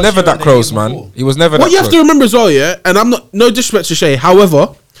never year that and the close, year man. before. He was never What that you have close. to remember as well, yeah, and I'm not no disrespect to Shea.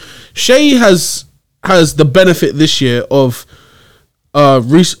 However, Shea has the benefit this year of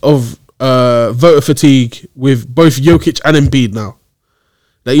voter fatigue with both Jokic and Embiid now.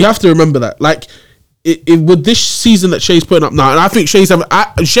 Now you have to remember that, like, with this season that Shea's putting up now, and I think Shea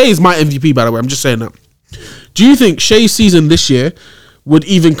is my MVP, by the way. I'm just saying that. Do you think Shea's season this year would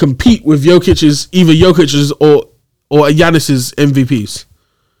even compete with either Jokic's or Giannis's MVPs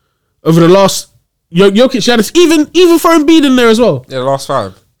over the last Jokic, Giannis, even for Embiid in there as well? Yeah, the last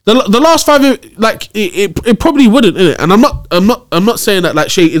 5. The last 5, like it probably wouldn't, innit? And I'm not saying that like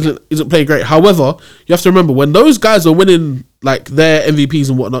Shea isn't playing great. However, you have to remember when those guys are winning like their MVPs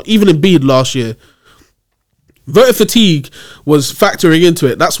and whatnot, even Embiid last year, voter fatigue was factoring into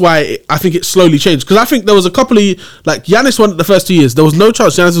it. That's why I think it slowly changed. Because I think there was a couple of, like, Giannis won it the first 2 years. There was no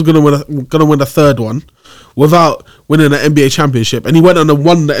chance Giannis was gonna win a third one without winning an NBA championship, and he went on and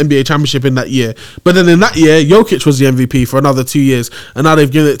won the NBA championship in that year. But then in that year, Jokic was the MVP for another 2 years, and now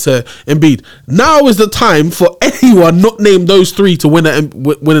they've given it to Embiid. Now is the time for anyone not named those 3 to win an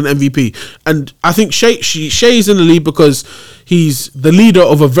MVP. And I think Shea's in the lead because he's the leader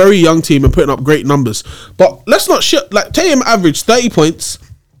of a very young team and putting up great numbers. But let's not like Tatum averaged 30 points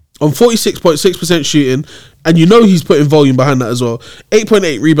on 46.6% shooting, and you know he's putting volume behind that as well.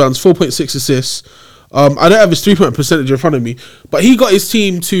 8.8 rebounds, 4.6 assists. I don't have his 3-point percentage in front of me, but he got his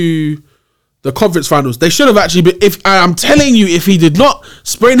team to the conference finals. They should have actually been. I'm telling you, if he did not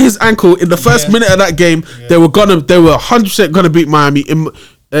sprain his ankle in the first minute of that game, they were 100% gonna beat Miami. And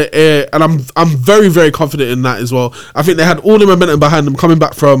I'm very, very confident in that as well. I think they had all the momentum behind them coming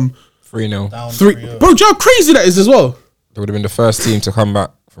back from 3-0. Down 3. 3-0. Bro, do you know how crazy that is as well? They would have been the first team to come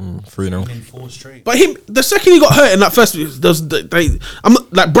back from 3-0. In 4 straight. But the second he got hurt in that first, I'm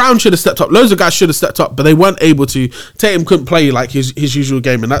not, like, Brown should have stepped up. Loads of guys should have stepped up, but they weren't able to. Tatum couldn't play like his usual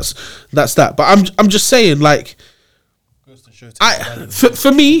game, and that's that. But I'm just saying, like, Goes to show Tatum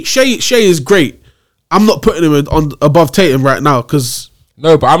for me, Shea is great. I'm not putting him on above Tatum right now because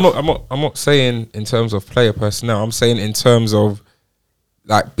No, but I'm not saying in terms of player personnel. I'm saying in terms of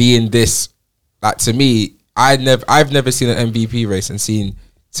like being this. Like, to me, I've never seen an MVP race and seen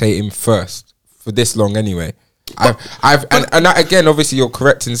Tatum first for this long. Anyway, and that, again, obviously, you're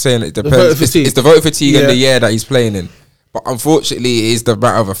correct in saying it depends. It's the voter fatigue and the year that he's playing in. But unfortunately, it is the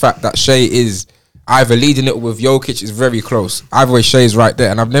matter of a fact that Shea is either leading it with Jokic is very close. Either way, Shea's right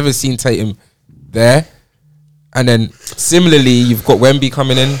there, and I've never seen Tatum there. And then similarly, you've got Wemby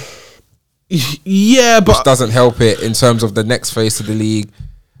coming in. yeah, but Which doesn't help it in terms of the next face of the league.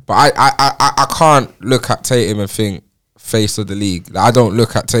 But I can't look at Tatum and think face of the league. Like, I don't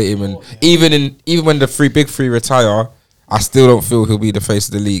look at Tatum and even when the big three retire, I still don't feel he'll be the face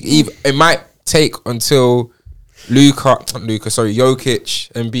of the league. It might take until Jokic,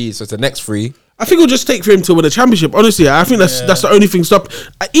 Embiid, so it's the next 3. I think it'll just take for him to win a championship. Honestly, I think that's the only thing stop.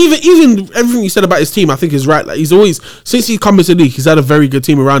 Even everything you said about his team, I think is right. Like, he's always, since he's come into the league, he's had a very good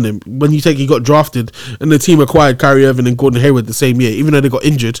team around him. When you take, he got drafted and the team acquired Kyrie Irving and Gordon Hayward the same year, even though they got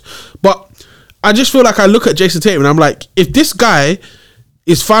injured. But I just feel like I look at Jason Tatum and I'm like, if this guy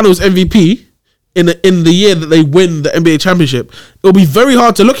is Finals MVP in the year that they win the NBA championship, it'll be very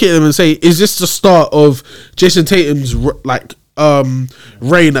hard to look at him and say, is this the start of Jason Tatum's reign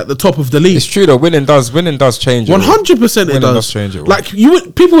at the top of the league? It's true though. Winning does change it. 100% it Winning does. does change it. Like,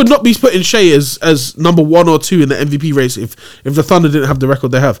 people would not be putting Shea as number 1 or 2 in the MVP race if the Thunder didn't have the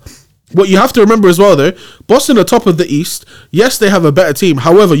record they have. What you have to remember as well, though, Boston are top of the East. Yes, they have a better team.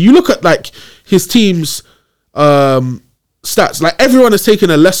 However, you look at like his team's stats. Like, everyone has taken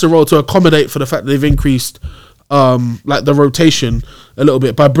a lesser role to accommodate for the fact that they've increased like the rotation a little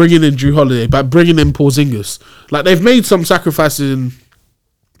bit by bringing in Drew Holiday, by bringing in Porzingis. Like, they've made some sacrifices in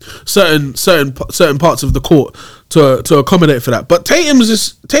certain parts of the court to accommodate for that. But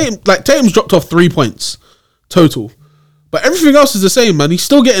Tatum's dropped off 3 points total, but everything else is the same, man. He's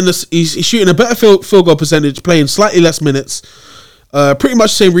still getting this. He's shooting a better field goal percentage, playing slightly less minutes, pretty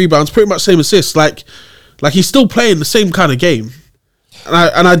much the same rebounds, pretty much same assists. Like he's still playing the same kind of game,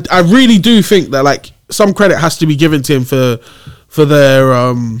 and I really do think that, like, some credit has to be given to him for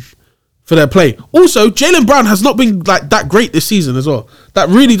their for their play. Also, Jaylen Brown has not been like that great this season as well. That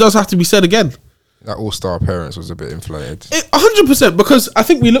really does have to be said again. That all-star appearance was a bit inflated. 100%, because I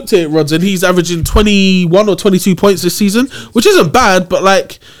think we looked at it, Rods, and he's averaging 21 or 22 points this season, which isn't bad, but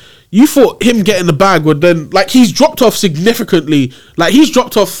like, you thought him getting the bag would then, like, he's dropped off significantly. Like, he's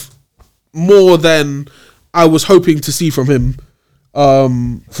dropped off more than I was hoping to see from him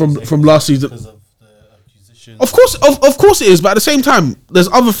from last season. Because of the acquisition. Of course it is, but at the same time, there's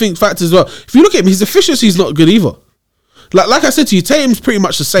other factors as well. If you look at him, his efficiency is not good either. Like I said to you, Tatum's pretty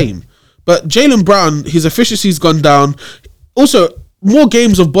much the same. But Jaylen Brown, his efficiency's gone down. Also, more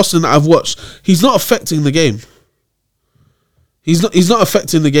games of Boston that I've watched, he's not affecting the game. He's not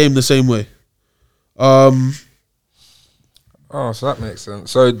affecting the game the same way. Oh, so that makes sense.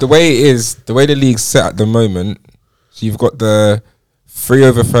 So the way the league's set at the moment, so you've got the 3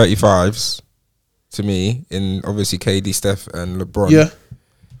 over 35s to me, in obviously KD, Steph, and LeBron. Yeah.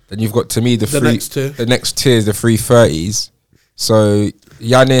 Then you've got to me the next tier. The next tier is the 330s. So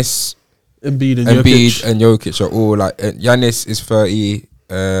Giannis, Embiid and Jokic are all like, Giannis is 30,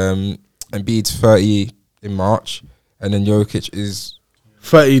 Embiid's 30 in March, and then Jokic is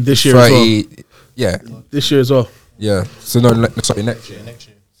 30 this year as 30. well. Yeah, This year as well. yeah. So no, sorry, next year. Next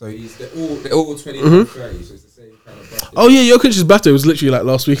year. So they're all 29, 30. So it's the same kind of bracket. Oh yeah, Jokic's battle was literally like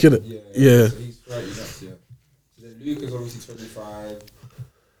last week, innit? Yeah. So he's 30 next year. So then Luka's obviously 25,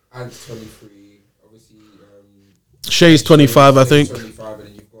 and 23. Obviously, Shay's 25, I think. 25, and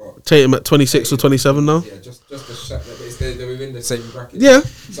then you've got Tatum at 26 or 27 now. Yeah, just a shot. But they're within the same bracket. Yeah.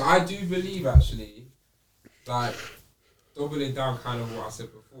 So I do believe actually, like, doubling down kind of what I said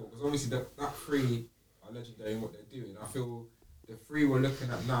before, because obviously that 3 are legendary in what they're doing. I feel the 3 we're looking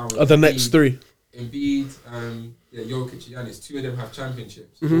at now Are the next 3. Embiid, Jokic, Giannis, 2 of them have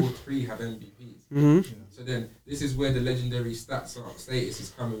championships. Mm-hmm. All 3 have MVPs. Mm-hmm. So then this is where the legendary status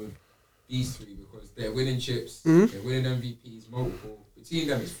is coming with these 3, because they're winning chips, Mm-hmm. they're winning MVPs, multiple. Between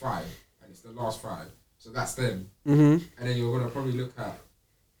them is 5, and it's the last 5. So that's them. Mm-hmm. And then you're gonna probably look at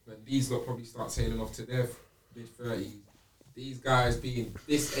when these lot probably start tailing off to their mid-30s. These guys being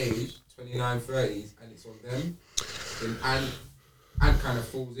this age, 29, 30s, and it's on them. And kind of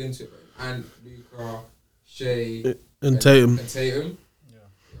falls into it. And Luka, Shea, And Tatum. And Tatum. Yeah.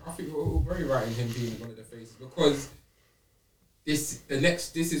 I think we're all very right in him being one of the faces, because this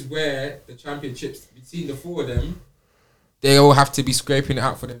is where the championships between the 4 of them, they all have to be scraping it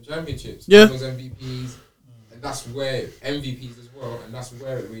out for them championships. Yeah. Those MVPs, and that's where MVPs as well, and that's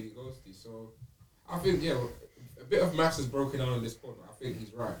where it really goes to. So I think a bit of maths is broken down on this point. But I think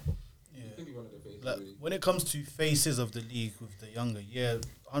he's right. Yeah. He could be one of the faces. Like, really. when it comes to faces of the league with the younger,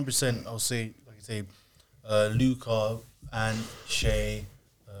 100%. I'll say, like I say, Luka and Shea,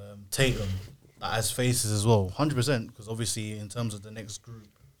 Tatum, like, as faces as well, 100%. Because obviously, in terms of the next group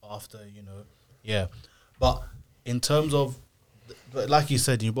after, but in terms of, but like you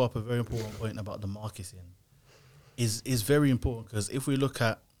said, you brought up a very important point about the marketing. Is very important, because if we look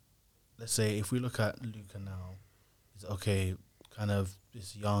at, let's say, Luka now, it's okay, kind of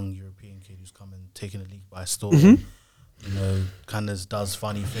this young European kid who's come and taken the league by storm. Mm-hmm. Kind of does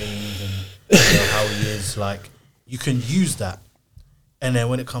funny things, and how he is. Like, you can use that, and then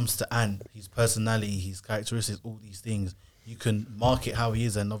when it comes to Ant, his personality, his characteristics, all these things, you can market how he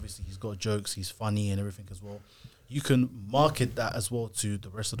is, and obviously he's got jokes, he's funny and everything as well. You can market that as well to the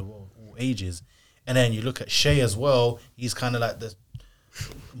rest of the world, all ages. And then you look at Shea as well. He's kind of like the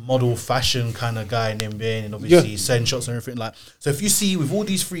model fashion kind of guy in NBA, and obviously he sends shots and everything. Like, so if you see with all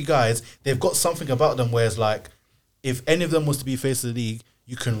these 3 guys, they've got something about them where it's like, if any of them was to be face of the league,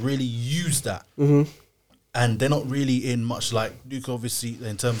 you can really use that. Mm-hmm. And they're not really in much, like Luka, obviously,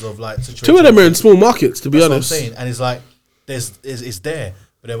 in terms of like situations. 2 of them are in small markets, to be That's honest. what I'm saying. And it's like, it's there.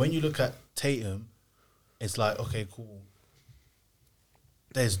 But then when you look at Tatum, it's like, okay, cool.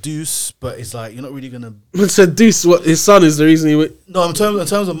 There's Deuce, but it's like, you're not really going to... Said Deuce, what his son is the reason he went. No, in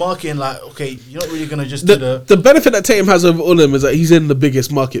terms of marketing, like, okay, you're not really going to just do The benefit that Tatum has over all of them is that he's in the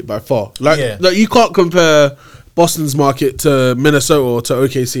biggest market by far. Like you can't compare Boston's market to Minnesota or to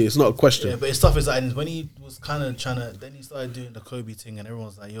OKC. It's not a question. Yeah, but his stuff is like, when he was kind of trying to... Then he started doing the Kobe thing, and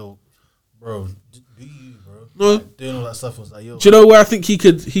everyone's like, yo, bro, do you, bro? No. Like, doing all that stuff was like, yo... Do you know where I think he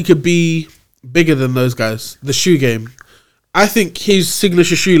could be bigger than those guys? The shoe game. I think his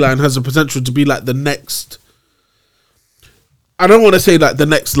signature shoe line has the potential to be like the next... I don't want to say like the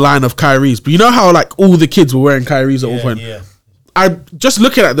next line of Kyrie's, but you know how like all the kids were wearing Kyrie's at one point? Yeah. I just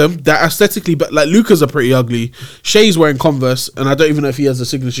looking at them, they're aesthetically, but like Luka's are pretty ugly. Shea's wearing Converse, and I don't even know if he has a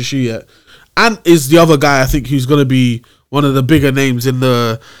signature shoe yet. Ant is the other guy I think who's going to be one of the bigger names in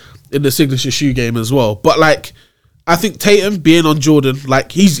the signature shoe game as well. But like I think Tatum being on Jordan,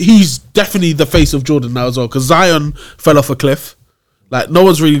 like he's definitely the face of Jordan now as well. Because Zion fell off a cliff. Like no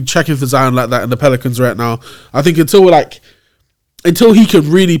one's really checking for Zion like that in the Pelicans right now. I think until he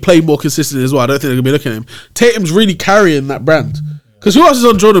can really play more consistently as well, I don't think they're gonna be looking at him. Tatum's really carrying that brand. Because who else is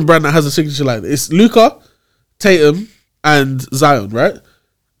on Jordan brand that has a signature line? It's Luka, Tatum, and Zion, right?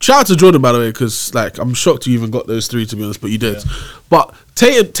 Shout out to Jordan, by the way, because like I'm shocked you even got those three, to be honest, but you did. Yeah. But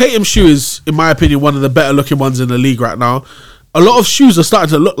Tatum's shoe is, in my opinion, one of the better looking ones in the league right now. A lot of shoes are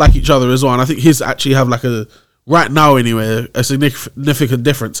starting to look like each other as well, and I think his actually have like right now anyway, a significant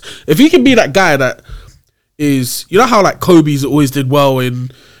difference. If he can be that guy that is, you know how like Kobe's always did well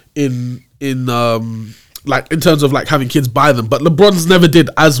in like in terms of like having kids buy them, but LeBron's never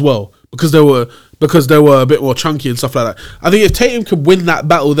did as well because they were a bit more chunky and stuff like that. I think if Tatum could win that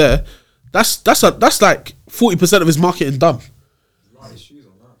battle there, that's like 40% of his marketing done.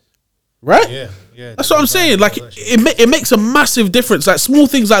 Right? Yeah. That's what I'm saying. Like it makes a massive difference. Like small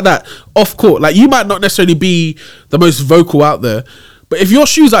things like that off court. Like you might not necessarily be the most vocal out there, but if your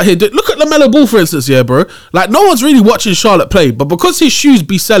shoes out here, look at LaMelo Ball for instance, yeah, bro. Like no one's really watching Charlotte play, but because his shoes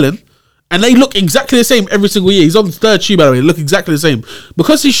be selling. And they look exactly the same every single year. He's on the third shoe, by the way. They look exactly the same.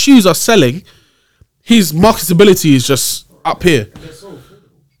 Because his shoes are selling, his marketability is just up here.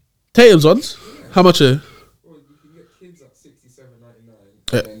 Tatum's ones? How much are they? Well, you can get kids at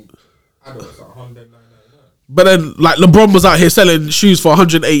 $67.99 and then adults at $109.99. But then, like, LeBron was out here selling shoes for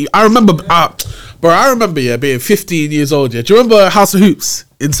 180. I remember, being 15 years old, yeah. Do you remember House of Hoops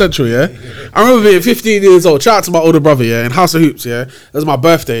in Central, yeah? I remember being 15 years old. Shout out to my older brother, yeah, in House of Hoops, yeah. It was my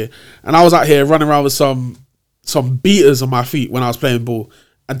birthday. And I was out here running around with some beaters on my feet when I was playing ball.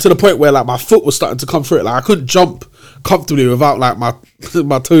 And to the point where, like, my foot was starting to come through it. Like, I couldn't jump comfortably without, like, my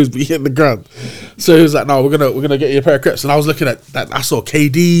toes be hitting the ground. So he was like, no, we're gonna get you a pair of Crips. And I was looking at that. I saw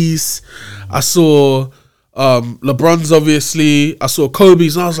KD's. I saw LeBron's, obviously. I saw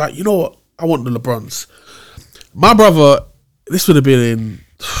Kobe's. And I was like, you know what? I want the LeBron's. My brother, this would have been in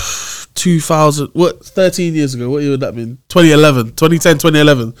 13 years ago. What year would that been?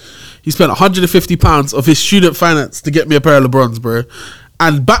 2011. He spent £150 of his student finance to get me a pair of LeBron's, bro.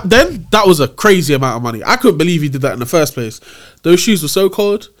 And back then, that was a crazy amount of money. I couldn't believe he did that in the first place. Those shoes were so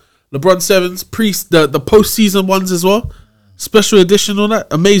cold. LeBron 7s, the post-season ones as well. Special edition on that.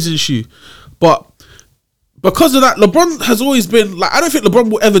 Amazing shoe. But because of that, LeBron has always been like, I don't think LeBron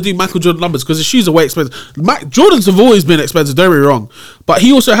will ever do Michael Jordan numbers because his shoes are way expensive. Jordans have always been expensive, don't get me wrong, but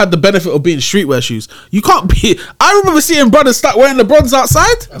he also had the benefit of being streetwear shoes. You can't be. I remember seeing brothers start wearing LeBrons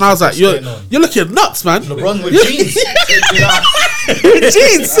outside, and I was like, "You're looking nuts, man." LeBron with jeans,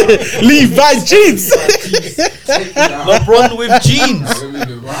 jeans, Levi's jeans. LeBron with jeans.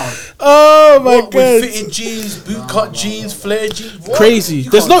 Oh my god! With fitted jeans, boot cut jeans, flare jeans. What? Crazy.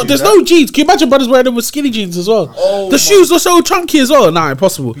 There's no jeans. Can you imagine brothers wearing them with skinny jeans as well? The shoes are so chunky as well. Nah,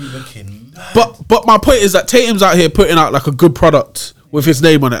 impossible. But my point is that Tatum's out here putting out like a good product with his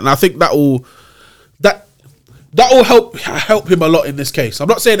name on it, and I think that will help him a lot in this case. I'm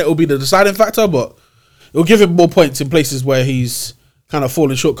not saying it will be the deciding factor, but it will give him more points in places where he's kind of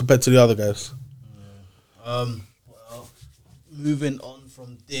falling short compared to the other guys. Well, moving on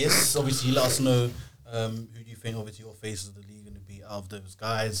from this, obviously, let us know who do you think obviously your faces of the league going to be out of those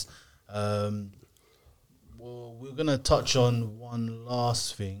guys. Well, we're going to touch on one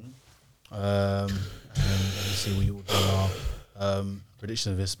last thing, and obviously we will do our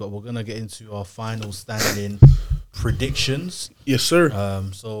prediction of this, but we're going to get into our final standing predictions. Yes, sir.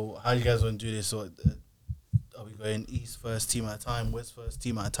 So how do you guys want to do this? So, are we going East first team at a time, West first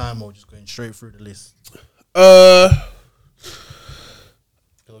team at a time, or just going straight through the list?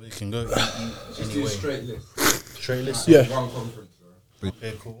 We can go anyway. Straight list. Straight list? Yeah. One conference.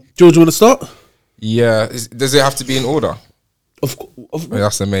 Okay, cool. George, you want to start? Yeah. Does it have to be in order? Of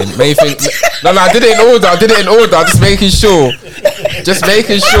That's the main thing. No, I did it in order. Just making sure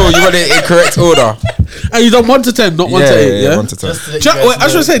you want it in correct order. And you done 1 to 10, not 1 to 8, yeah? 1 to 10. I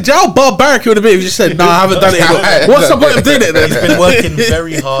should say, how barbaric it would have been if you just said, no, I haven't done it. What's the point of doing it then? He's been working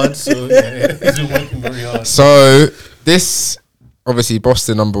very hard, so he's been working very hard. So, this, obviously,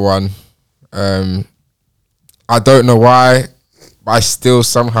 Boston number 1. I don't know why, but I still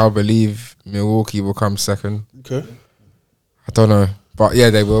somehow believe Milwaukee will come second. Okay. I don't know, but yeah,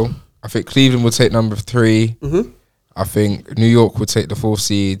 they will. I think Cleveland will take number 3. Mm-hmm. I think New York will take the 4th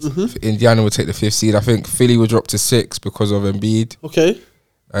seed. Mm-hmm. Indiana will take the 5th seed. I think Philly will drop to 6 because of Embiid. Okay.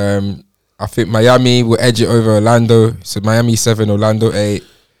 I think Miami will edge it over Orlando. So Miami 7, Orlando 8,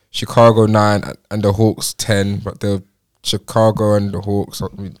 Chicago 9, and the Hawks 10. But the Chicago and the Hawks,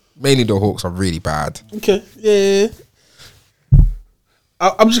 mainly the Hawks, are really bad. Okay. Yeah.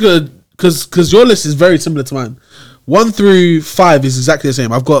 I'm just gonna because your list is very similar to mine. 1 through 5 is exactly the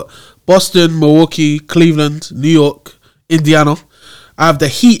same. I've got Boston, Milwaukee, Cleveland, New York, Indiana. I have the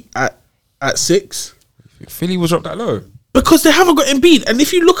Heat at 6 Philly was dropped that low. because they haven't got Embiid. And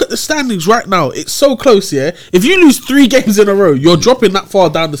if you look at the standings right now, it's so close. Yeah, if you lose 3 games in a row, you're dropping that far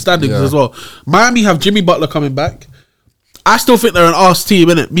down the standings Yeah. as well. Miami have Jimmy Butler coming back. I still think they're an arse team,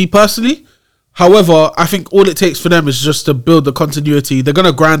 innit? Me personally. However, I think all it takes for them is just to build the continuity. They're going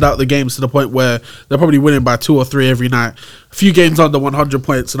to grind out the games to the point where they're probably winning by 2 or 3 every night. A few games under 100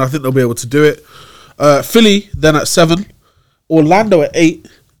 points, and I think they'll be able to do it. Philly, then at 7. Orlando at 8.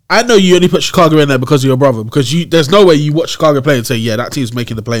 I know you only put Chicago in there because of your brother, because there's no way you watch Chicago play and say, yeah, that team's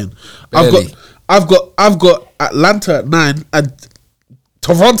making the play-in. Barely. I've got Atlanta at 9 and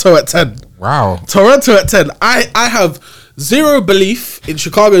Toronto at 10. Wow. Toronto at 10. I have zero belief in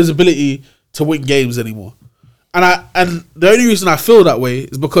Chicago's ability to win games anymore. And the only reason I feel that way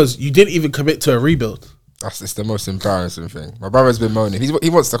is because you didn't even commit to a rebuild. It's the most embarrassing thing. My brother's been moaning. He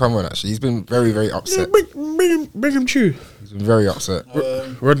wants to come on, actually. He's been very, very upset. Bring him true. He's been very upset.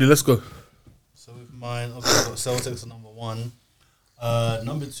 Rodney, let's go. So with mine, I've got Celtics at number 1.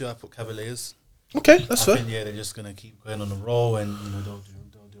 Number 2, I put Cavaliers. Okay, that's I fair. think, yeah, they're just gonna keep going on the roll, and they'll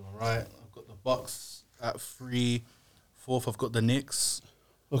do all right. I've got the Bucks at 3. 4th, I've got the Knicks.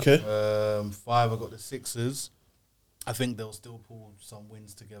 Okay. 5, I've got the Sixers. I think they'll still pull some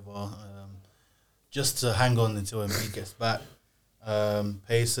wins together, just to hang on until Embiid gets back.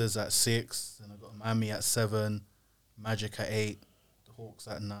 Pacers at 6, and I've got Miami at 7, Magic at 8, the Hawks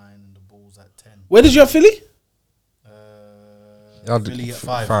at 9, and the Bulls at 10. Where did you have Philly? Philly at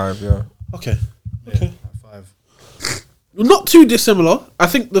 5. 5, yeah. Okay. Yeah, Okay. at 5. Not too dissimilar. I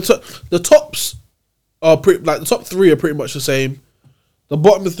think the tops are pretty, like the top 3 are pretty much the same. The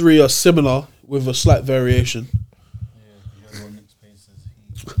bottom 3 are similar with a slight variation. Yeah, you have Knicks, Pacers,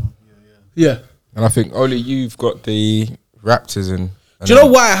 Heat. Yeah. And I think only you've got the Raptors in. Do you know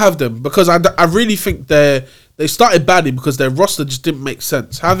why I have them? Because I really think they started badly because their roster just didn't make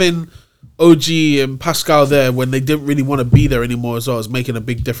sense. Having OG and Pascal there when they didn't really want to be there anymore as well is making a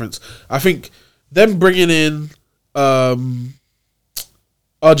big difference. I think them bringing in RJ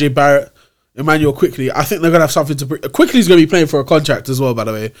Barrett, Emmanuel Quickly, I think they're going to have something to bring. Quickly's going to be playing for a contract as well, by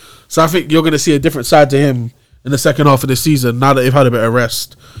the way. So I think you're going to see a different side to him in the second half of the season now that they've had a bit of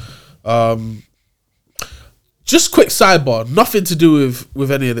rest. Just quick sidebar, nothing to do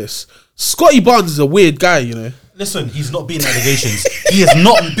with any of this. Scotty Barnes is a weird guy, you know. Listen, he's not beating allegations. He is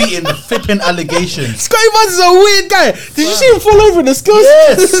not beating the flipping allegations. Scotty Barnes is a weird guy. Did you see him fall over in the skills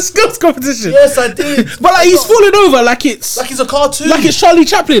Yes. the skills competition? Yes, I did. But like he's falling over like it's Like he's a cartoon. like it's Charlie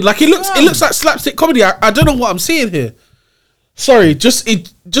Chaplin. Like it looks like slapstick comedy. I don't know what I'm seeing here. Sorry, just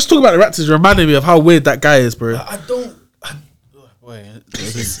talking about the Raptors reminded me of how weird that guy is, bro. I don't. Wait.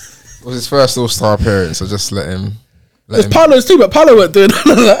 It was his first All-Star appearance, so just let him. There's Paolo's too, but Paolo weren't doing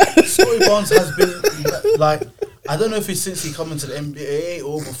none of that. Scotty Barnes has been like, I don't know if it's since he come into the NBA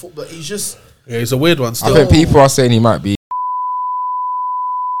or before, but he's just. Yeah, he's a weird one. I Still, think people are saying he might be.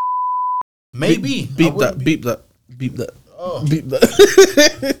 Maybe. beep that, beep that, beep that, Oh. beep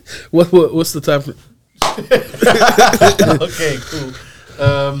that. What's the time? Okay, cool.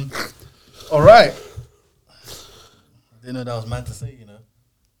 All right. I didn't know that was mad to say, you know.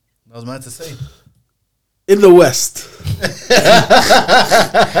 That was mad to say. In the West.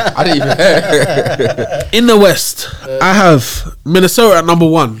 I didn't even hear. In the West, I have Minnesota at number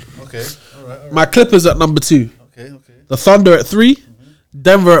 1. Okay. All right. My Clippers at number 2. Okay. The Thunder at 3.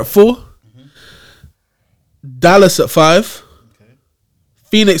 Denver at 4. Dallas at 5. Okay.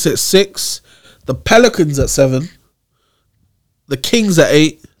 Phoenix at 6. The Pelicans at 7. The Kings at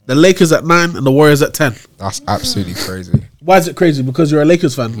 8. The Lakers at 9. And the Warriors at 10. That's absolutely crazy. Why is it crazy? Because you're a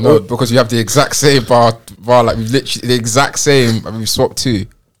Lakers fan? No, because you have the exact same bar, like we've literally the exact same. We've swapped 2.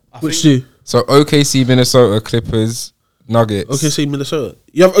 Which two? So OKC, Minnesota, Clippers, Nuggets. OKC, Minnesota.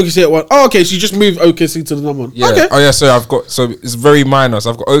 You have OKC at 1. Oh, okay. So you just moved OKC to the number 1. Yeah. Okay. Oh yeah. So it's very minor.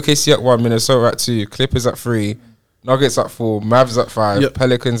 So I've got OKC at 1, Minnesota at 2, Clippers at 3, Nuggets at 4, Mavs at 5, Yep.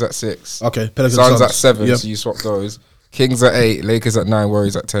 Pelicans at 6, Okay. Pelicans, Suns at 7. Yep. So you swap those. Kings at 8, Lakers at 9,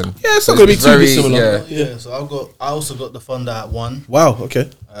 Warriors at 10. Yeah, it's So not going to be too very- dissimilar. yeah. Yeah. So I also got the Thunder at 1. Wow. Okay.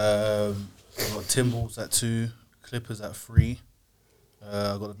 I've got Timberwolves at 2, Clippers at 3.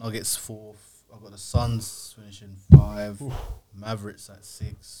 I've got the Nuggets 4th. I've got the Suns finishing 5. Mavericks at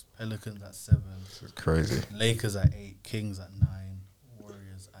 6. Pelicans at 7. Crazy. Lakers at 8. Kings at 9.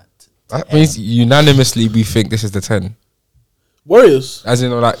 Warriors at 10. That means unanimously we think this is the 10. Warriors. As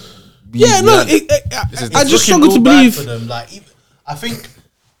in, like, Yeah, no. is I just Looking struggle to real bad believe. for them. Like, I think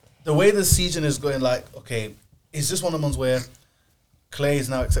the way the season is going, like, okay, it's just one of the ones where Clay is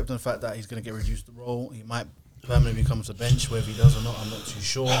now accepting the fact that he's going to get reduced the role. He might permanently become to the bench, whether he does or not, I'm not too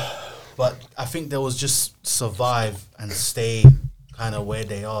sure. But I think there was just survive and stay kind of where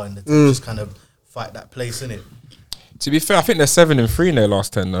they are, and the team just kind of fight that place in it. To be fair, I think they're 7-3 in their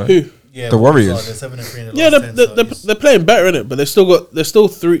last 10 though. Who? Yeah, The Warriors. They're 7-3 in the Yeah, last 10. So it's- they're playing better in it, but they're still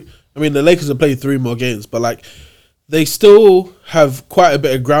three. I mean, the Lakers have played 3 more games, but like they still have quite a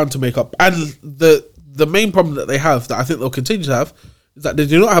bit of ground to make up. And the main problem that they have, that I think they'll continue to have, is that they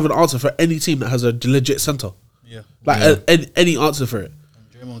do not have an answer for any team that has a legit center. yeah. Like any answer for it,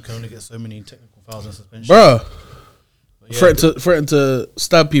 And Draymond can only get so many technical fouls and suspensions. bro. But yeah, Threaten to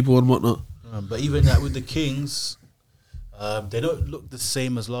stab people and whatnot. but even that with the Kings, they don't look the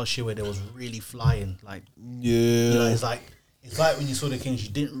same as last year where they was really flying. Like, you know, it's like when you saw the Kings, you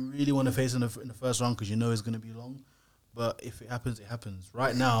didn't really want to face in the first round because you know it's going to be long. But if it happens, it happens.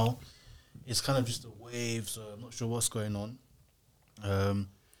 Right now, it's kind of just a wave, so I'm not sure what's going on.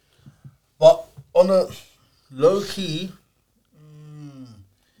 But on a low key,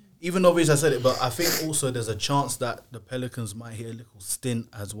 even though I said it, but I think also there's a chance that the Pelicans might hit a little stint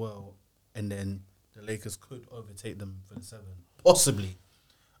as well, and then the Lakers could overtake them for the 7, possibly.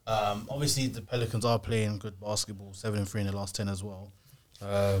 Obviously, the Pelicans are playing good basketball, 7-3 in the last 10 as well.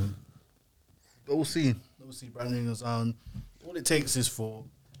 But we'll see. We'll see. Brandon Ingram's on. All it takes is for,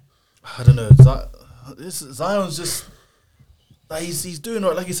 I don't know. Zion's just like he's doing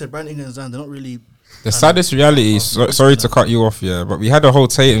right. Like you said, Brandon Ingram and Zion, they're not really. The saddest reality, sorry to cut you off, yeah, but we had a whole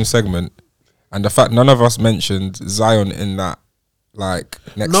Tatum segment, and the fact none of us mentioned Zion in that, like,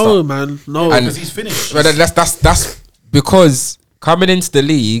 next No, up. man, no. And Because he's finished. But that's because coming into the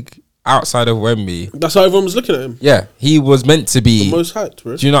league outside of Wemby, That's how everyone was looking at him. yeah, he was meant to be. The most hyped,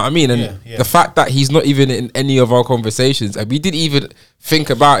 bro. Do you know what I mean? And Yeah. the fact that he's not even in any of our conversations, and we didn't even think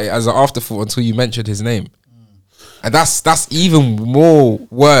about it as an afterthought until you mentioned his name. And that's even more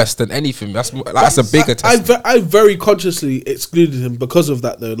worse than anything. That's a bigger test. I very consciously excluded him because of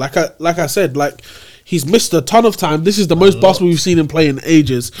that, though. Like I said, like he's missed a ton of time. This is the most basketball we've seen him play in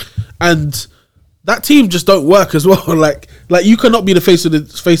ages, and that team just don't work as well. like you cannot be the face of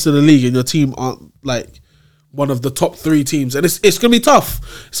the league, and your team aren't like one of the top 3 teams, and it's gonna be tough.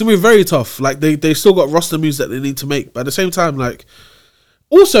 It's gonna be very tough. Like they still got roster moves that they need to make, but at the same time, like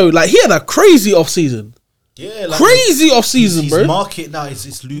also like he had a crazy off season. Yeah, like Crazy off season, his bro. market now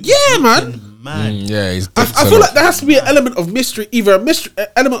is looking mad. Yeah, he's. I feel like there has to be an element of mystery, either an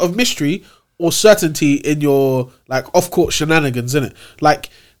element of mystery or certainty in your like off-court shenanigans, innit? Like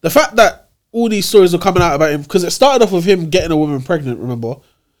the fact that all these stories are coming out about him, because it started off with him getting a woman pregnant, remember?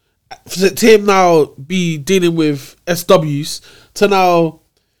 To him now be dealing with SWs, to now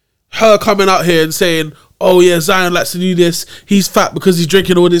her coming out here and saying, oh yeah, Zion likes to do this, he's fat because he's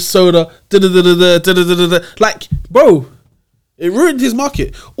drinking all this soda, like, bro, it ruined his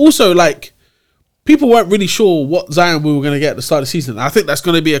market. Also, like, people weren't really sure what Zion we were going to get at the start of the season. I think that's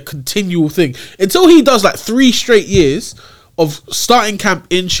going to be a continual thing until he does like 3 straight years of starting camp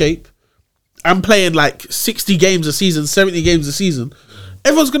in shape and playing like 60 games a season, 70 games a season.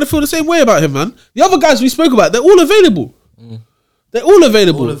 Everyone's going to feel the same way about him, man. The other guys we spoke about, they're all available. They're all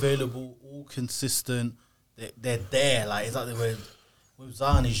available. All available, all consistent. They're there. Like it's like with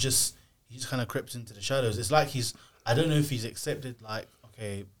Zion, he just kind of crept into the shadows. It's like I don't know if he's accepted. Like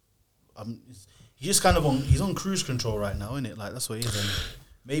okay, he's just kind of he's on cruise control right now, isn't it? Like that's what he is. And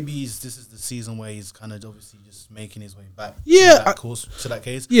maybe this is the season where he's kind of obviously just making his way back. Yeah, to that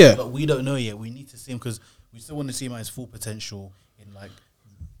case. Yeah, but we don't know yet. We need to see him because we still want to see him at his full potential in like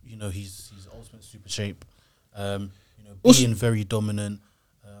his ultimate super shape. Being very dominant,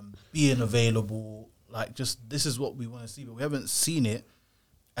 being available. Like just this is what we want to see, but we haven't seen it,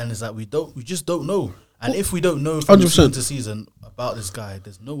 and it's like we just don't know. And if we don't know from 100%. season to season about this guy,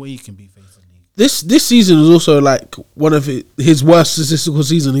 there's no way he can be face of the league. This season is also like one of his worst statistical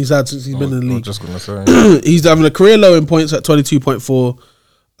season he's had since he's been in the I was league. just gonna say. He's having a career low in points at 22.4,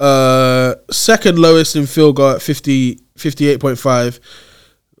 second lowest in field goal at 58.5.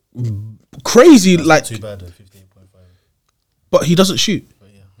 Crazy, That's like, not too bad though, 58.5. but he doesn't shoot. But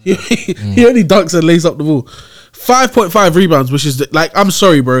yeah, He only dunks and lays up the ball. 5.5 rebounds, which is like, I'm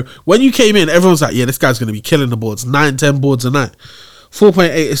sorry, bro. When you came in, everyone's like, yeah, this guy's gonna be killing the boards. 9-10 boards a night.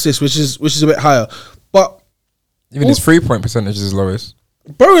 4.8 assists, which is a bit higher. But Even his 3-point percentage is lowest.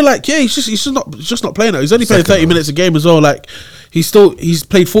 bro, like, yeah, he's just not playing now. He's only playing 30 minutes a game as well. Like, he's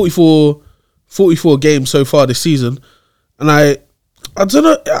played 44 games so far this season, and I don't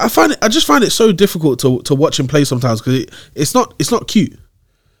know. I just find it so difficult to watch him play sometimes because it's not cute.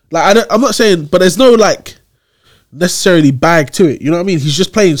 Like, I'm not saying, but there's no like necessarily bag to it. You know what I mean? He's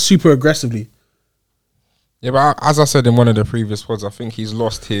just playing super aggressively. Yeah, but as I said in one of the previous pods, I think he's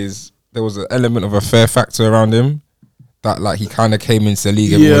lost his. There was an element of a fair factor around him that, like, he kind of came into the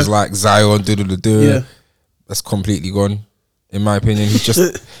league and Yeah. was like Zion, do. Yeah. That's completely gone, in my opinion. He's just,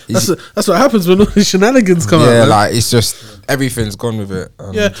 That's what happens when all the shenanigans come out. yeah, man. like it's just everything's gone with it.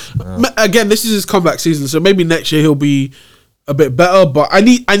 Yeah. Again, this is his comeback season, so maybe next year he'll be a bit better. But I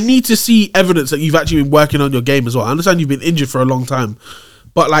need to see evidence that you've actually been working on your game as well. I understand you've been injured for a long time,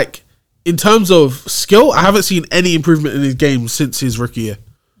 but like in terms of skill, I haven't seen any improvement in his game since his rookie year.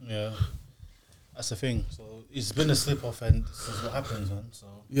 Yeah, that's the thing. So it's been a slip off, and this is what happens, man. So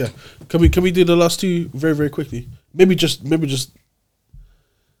Yeah. Can we do the last two very, very quickly? Maybe just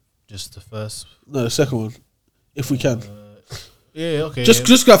just the first. no, the second one, if we can. Yeah, okay.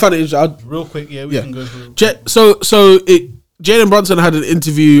 Just go find it. real quick. Yeah, we can go through. Jalen Brunson had an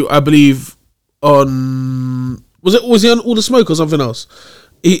interview, I believe, on was he on All the Smoke or something else?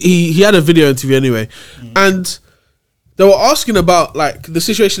 He had a video interview anyway, and they were asking about like the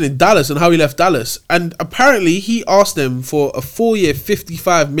situation in Dallas and how he left Dallas, and apparently he asked them for a 4-year,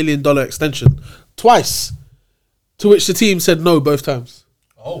 $55 million extension twice, to which the team said no both times.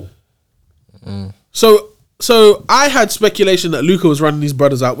 Oh, So I had speculation that Luka was running these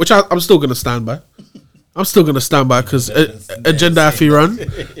brothers out, which I'm still going to stand by. I'm still going to stand by because agenda if you run,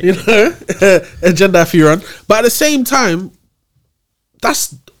 you know, agenda if you run. But at the same time,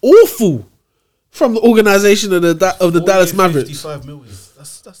 that's awful from the organization of the Dallas Mavericks. 55 million.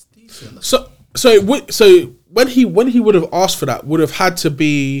 That's decent. So when he would have asked for that, would have had to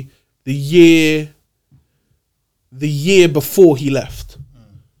be the year before he left.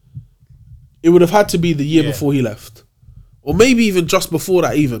 It would have had to be the year before he left, or maybe even just before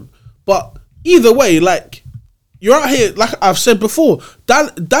that, even. But either way, like you're out here, like I've said before,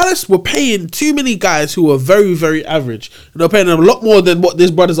 Dallas were paying too many guys who were very, very average, and they're paying them a lot more than what this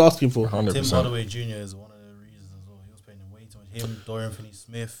brother's asking for. 100%. Tim Hardaway Jr. is one of the reasons as well. He was paying way too much. Him, Dorian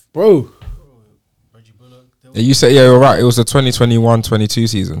Finney-Smith, Bro, Reggie Bullock. Yeah, you said, yeah, you're right. It was the 2021-22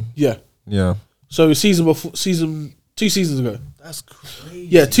 season. yeah. Yeah. So 2 seasons ago. That's crazy.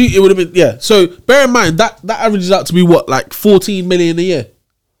 Yeah, it would have been, yeah. So bear in mind that averages out to be what, like 14 million a year,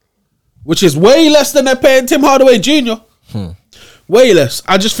 which is way less than they're paying Tim Hardaway Jr. Way less.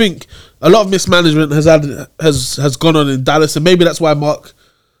 I just think a lot of mismanagement has gone on in Dallas, and maybe that's why Mark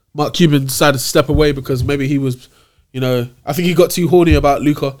Cuban decided to step away, because maybe he was, you know, I think he got too horny about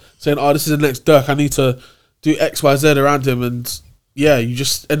Luka, saying, "Oh, this is the next Dirk. I need to do X, Y, Z around him," and yeah, you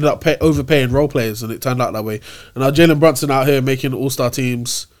just ended up overpaying role players, and it turned out that way. And now Jalen Brunson out here making all-star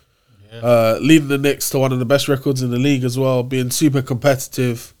teams, leading the Knicks to one of the best records in the league as well, being super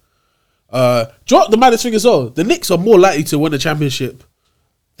competitive. The maddest thing as well, the Knicks are more likely to win a championship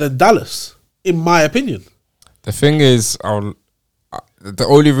than Dallas, in my opinion. The thing is, the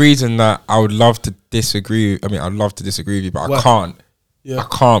only reason that I would love to disagree, I'd love to disagree with you, but Why? I can't. Yeah. I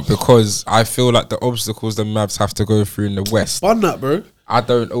can't, because I feel like the obstacles the Mavs have to go through in the West, Fun that, bro. I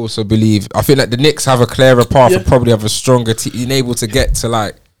don't also believe. I feel like the Knicks have a clearer path, Yeah. and probably have a stronger team, able to get to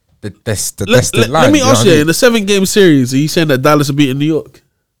like the destined line. Let me you know ask what you, I mean? in the 7-game series, are you saying that Dallas will beat New York?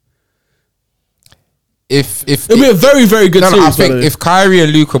 If It'll be a very, very good series. I by the think way. if Kyrie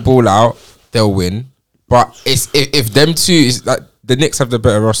and Luka ball out, they'll win. But it's if them two is like the Knicks have the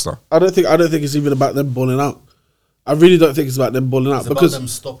better roster. I don't think it's even about them balling out. I really don't think it's about them balling out, It's because about them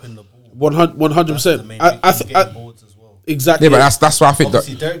stopping the ball. 100%. Getting boards as well. Exactly. Yeah, but that's why I think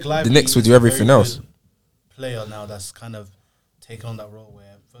Obviously, that Derek Lively the Knicks would is do a everything very else. good Player now that's kind of taken on that role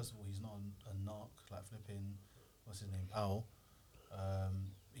where, first of all, he's not a narc like flipping, what's his name, Powell.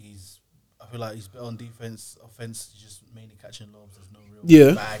 I feel like he's better on defense. Offense, he's just mainly catching lobs. There's no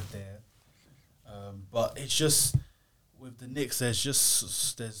real bag there. But it's just with the Knicks, there's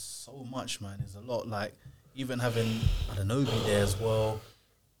so much, man. There's a lot. Like even having Anunoby there as well.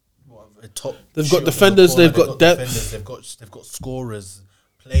 A top. They've shooter got defenders, from the they've corner, got depth. defenders, they've got scorers,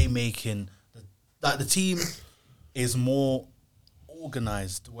 playmaking. Like the team is more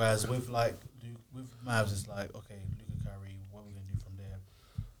organized, whereas with Mavs, it's like, okay, Luka, Kyrie, what are we gonna do from there?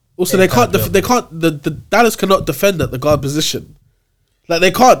 Also, they can't. The Dallas cannot defend at the guard position. Like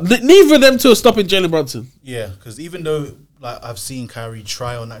they can't. Neither of them two are stopping Jalen Brunson. Yeah, because even though like I've seen Kyrie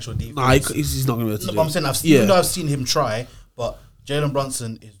try on actual defense, Nah, he's not going to be able to no, do but I'm it. saying even though I've seen him try, but Jalen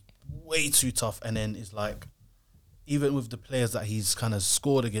Brunson is way too tough, and then it's like even with the players that he's kind of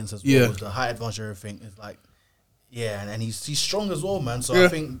scored against as well, with the high advantage and everything, it's like and he's strong as well, man. So I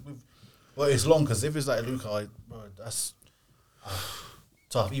think, it's long because if it's like Luka, bro, that's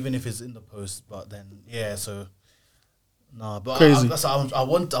tough. Even if it's in the post, but then so. Nah, but Crazy. I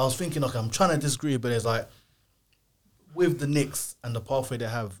was thinking, okay, I'm trying to disagree, but it's like with the Knicks and the pathway they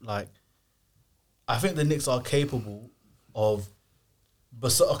have, like I think the Knicks are capable of.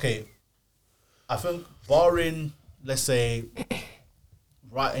 But so, okay, I think barring, let's say,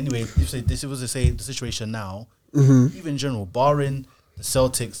 right. Anyway, if say this was to say the situation now, even in general, barring the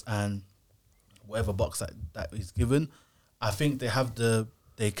Celtics and whatever box that is given, I think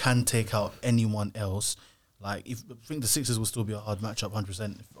they can take out anyone else. Like, I think the Sixers will still be a hard matchup,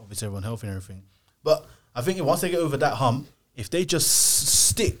 100%. Obviously, everyone healthy and everything. But I think once they get over that hump, if they just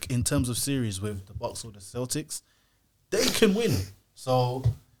stick in terms of series with the Bucks or the Celtics, they can win. So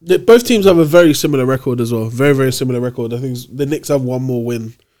Both teams have a very similar record as well. Very, very similar record. I think the Knicks have one more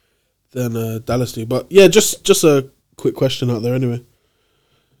win than Dallas do. But yeah, just a quick question out there anyway.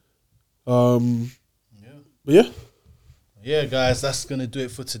 But yeah. Yeah, guys, that's going to do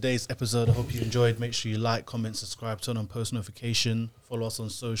it for today's episode. I hope you enjoyed. Make sure you like, comment, subscribe, turn on post notification. Follow us on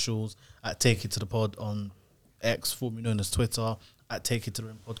socials at Take It To The Pod on X, formerly known as Twitter, at Take It To The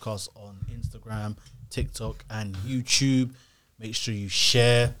Rim Podcast on Instagram, TikTok, and YouTube. Make sure you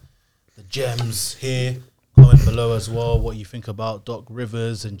share the gems here. Comment below as well what you think about Doc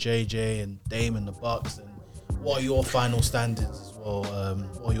Rivers and JJ and Dame and the Bucks, and what are your final standards as well,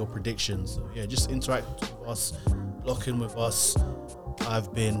 what are your predictions. So yeah, just interact with us, lock in with us.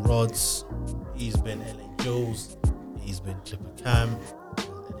 I've been Rods, he's been LA Jules, he's been Clipper Cam.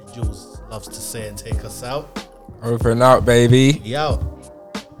 LA Jules loves to say and take us out. Over and out, baby. We out.